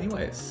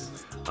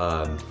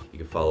 You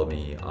can follow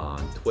me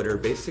on Twitter.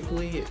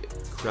 Basically,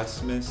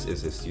 Christmas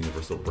is this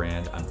universal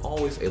brand. I'm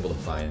always able to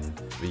find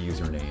the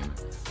username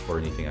for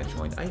anything I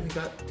joined. I even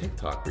got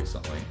TikTok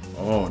recently.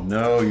 Oh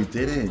no, you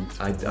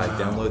didn't. I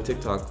downloaded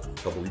TikTok a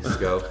couple weeks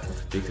ago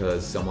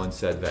because someone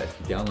said that if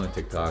you download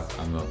TikTok,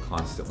 I'm gonna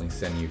constantly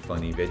send you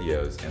funny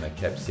videos, and I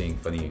kept seeing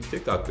funny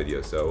TikTok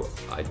videos, so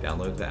I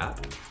downloaded the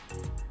app.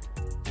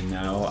 And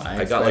now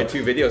I got like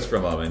 2 videos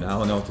from them, and I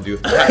don't know what to do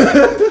with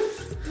that.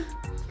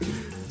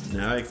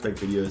 Now I expect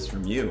videos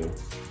from you.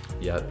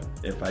 Yep.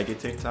 If I get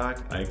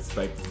TikTok, I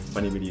expect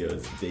funny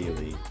videos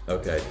daily.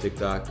 Okay,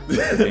 TikTok,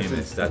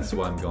 famous. That's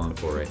what I'm going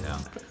for right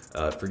now.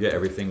 Forget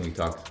everything we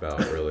talked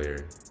about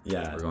earlier.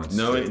 Yeah. We're going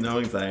no straight.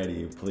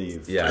 anxiety,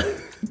 please. Yeah.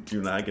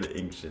 Do not get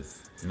anxious.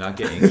 Do not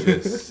get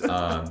anxious.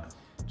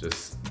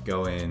 Just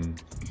go in,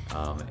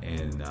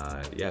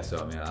 yeah. So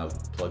I mean, I'll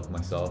plug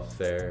myself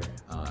there.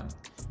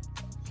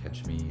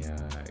 Catch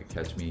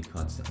me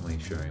constantly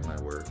sharing my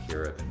work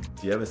here.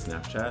 Do you have a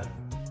Snapchat?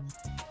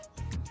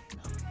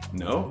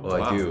 No? Well,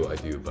 Wow. I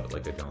do, but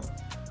like I don't.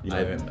 Yeah.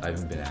 I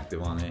haven't been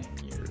active on it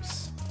in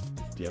years.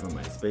 Do you have a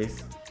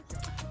MySpace?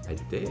 I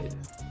did.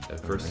 The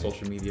first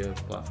social media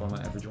platform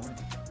I ever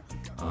joined.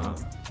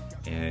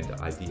 And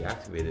I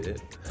deactivated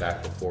it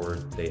back before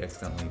they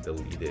accidentally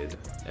deleted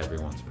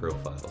everyone's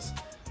profiles.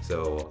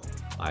 So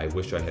I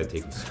wish I had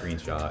taken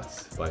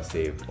screenshots, but I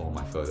saved all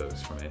my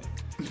photos from it.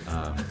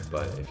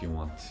 But if you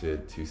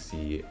wanted to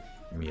see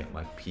me at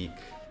my peak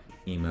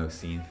emo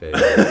scene phase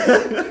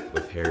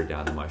with hair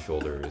down to my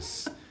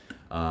shoulders,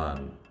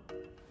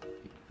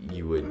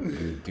 you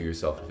would do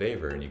yourself a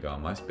favor and you go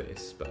on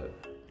MySpace. But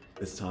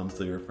Is Tom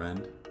still your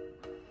friend?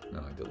 no,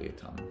 I deleted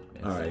Tom.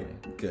 All right,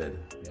 good.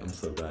 Yeah. I'm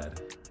so glad.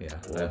 Yeah.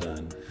 Well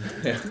done.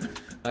 Yeah.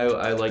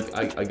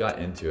 I got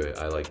into it.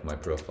 I like my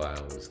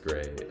profile was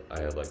great.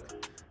 I had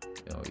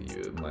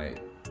my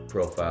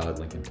profile had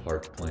Linkin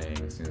Park playing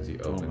as soon as you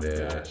opened it.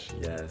 Oh my gosh,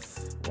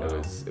 yes. Wow.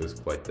 It was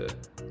quite the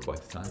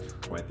time.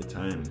 Quite the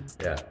time.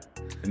 Yeah.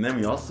 And then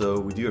we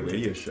do a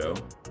radio show.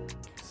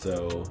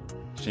 So,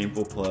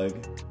 shameful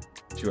plug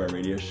to our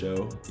radio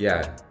show.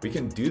 Yeah, we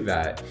can do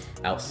that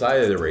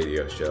outside of the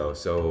radio show.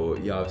 So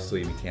yeah,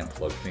 obviously we can't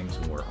plug things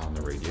when we're on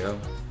the radio,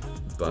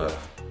 but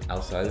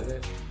outside of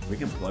it, We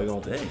can plug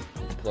all day.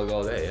 we can plug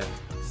all day. Yeah.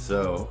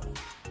 So,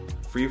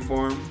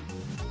 Freeform,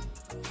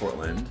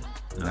 Portland.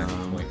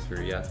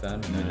 90.3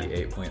 FM,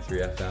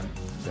 98.3 FM.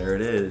 There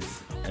it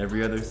is.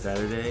 Every other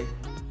Saturday,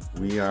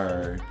 we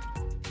are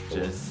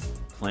just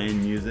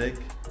playing music.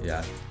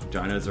 Yeah.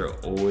 Genres are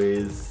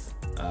always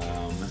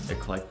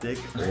eclectic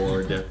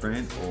or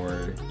different,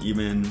 or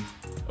even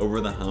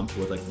over the hump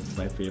with like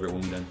my favorite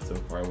one we've done so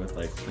far with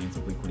like playing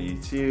some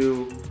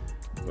Blink-182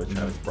 with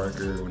Travis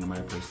Barker, one of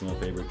my personal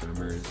favorite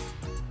drummers.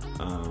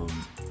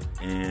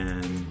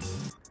 And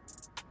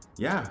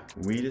yeah,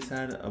 we just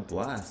had a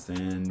blast,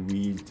 and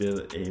we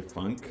did a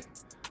funk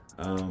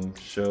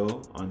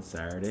show on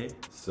Saturday.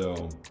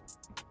 So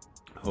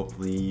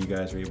hopefully you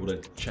guys are able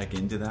to check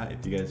into that.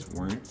 If you guys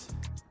weren't,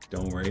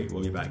 don't worry,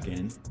 we'll be back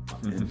in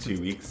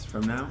 2 weeks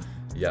from now.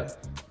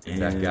 Yep.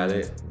 Back at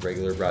it.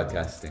 Regular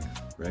broadcasting.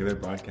 Regular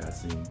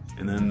broadcasting.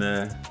 And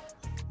then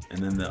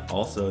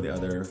also the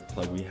other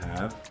plug we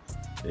have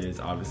is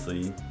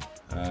obviously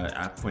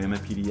at Poema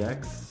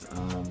PDX.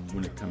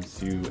 When it comes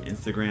to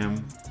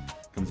Instagram,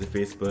 comes to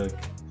Facebook,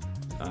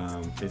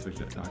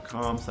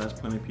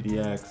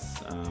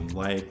 facebook.com/PoemaPDX.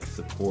 Like,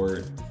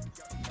 support,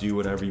 do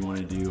whatever you want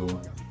to do,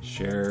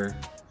 share.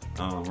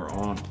 We're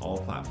on all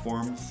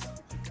platforms.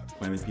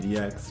 Poema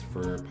PDX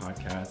for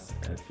podcasts.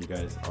 If you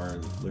guys are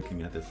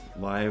looking at this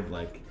live,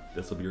 like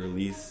this will be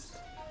released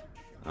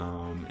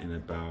in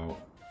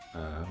about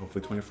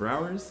hopefully 24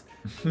 hours.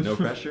 No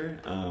pressure.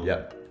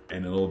 Yep.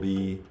 And it'll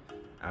be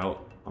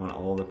out on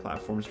all the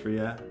platforms for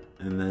you.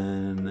 And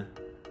then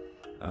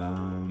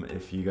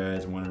if you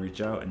guys want to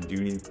reach out and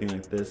do anything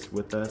like this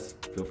with us,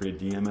 feel free to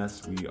DM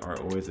us. We are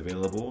always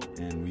available,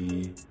 and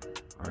we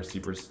are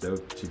super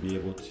stoked to be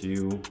able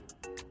to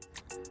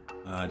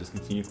just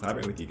continue to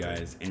collaborate with you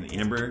guys. And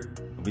Amber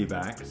will be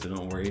back, so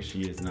don't worry,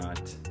 she is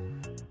not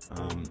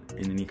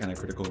in any kind of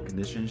critical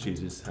condition. She's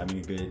just having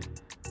a good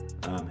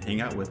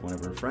hangout with one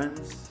of her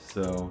friends.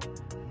 So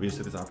we just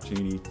took this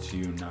opportunity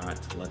to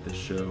not let the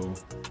show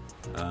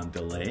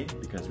delay,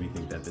 because we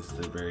think that this is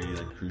a very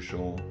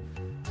crucial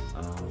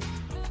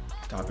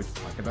topic to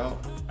talk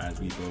about, as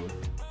we both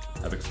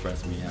have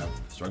expressed we have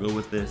struggled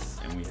with this,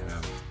 and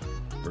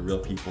we're real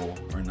people.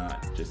 We're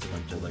not just a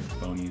bunch of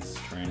phonies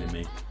trying to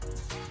make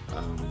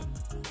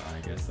I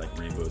guess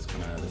rainbows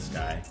come out of the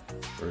sky.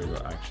 We're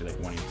actually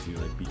wanting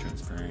to be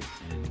transparent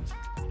and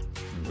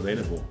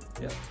relatable.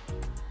 Yeah.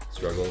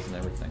 Struggles and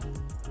everything.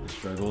 The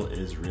struggle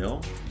is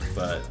real,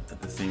 but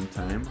at the same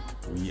time,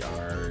 we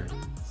are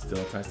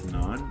still pressing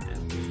on,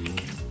 and we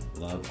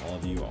love all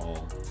of you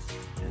all.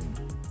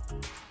 And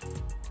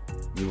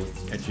we will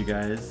catch you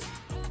guys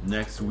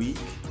next week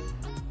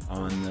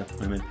on the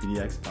Employment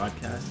PDX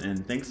podcast.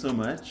 And thanks so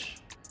much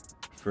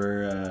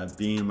for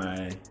being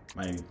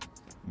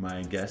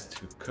my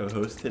guest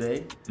co-host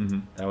today. Mm-hmm.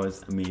 That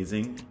was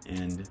amazing.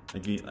 And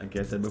like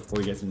I said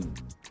before, you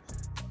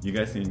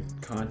guys can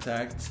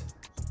contact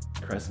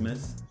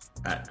Christmas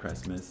at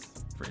Christmas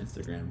for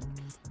Instagram.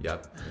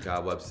 Yep, I got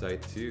a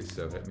website too,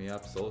 so hit me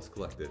up, Souls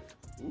Collective.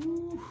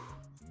 Ooh.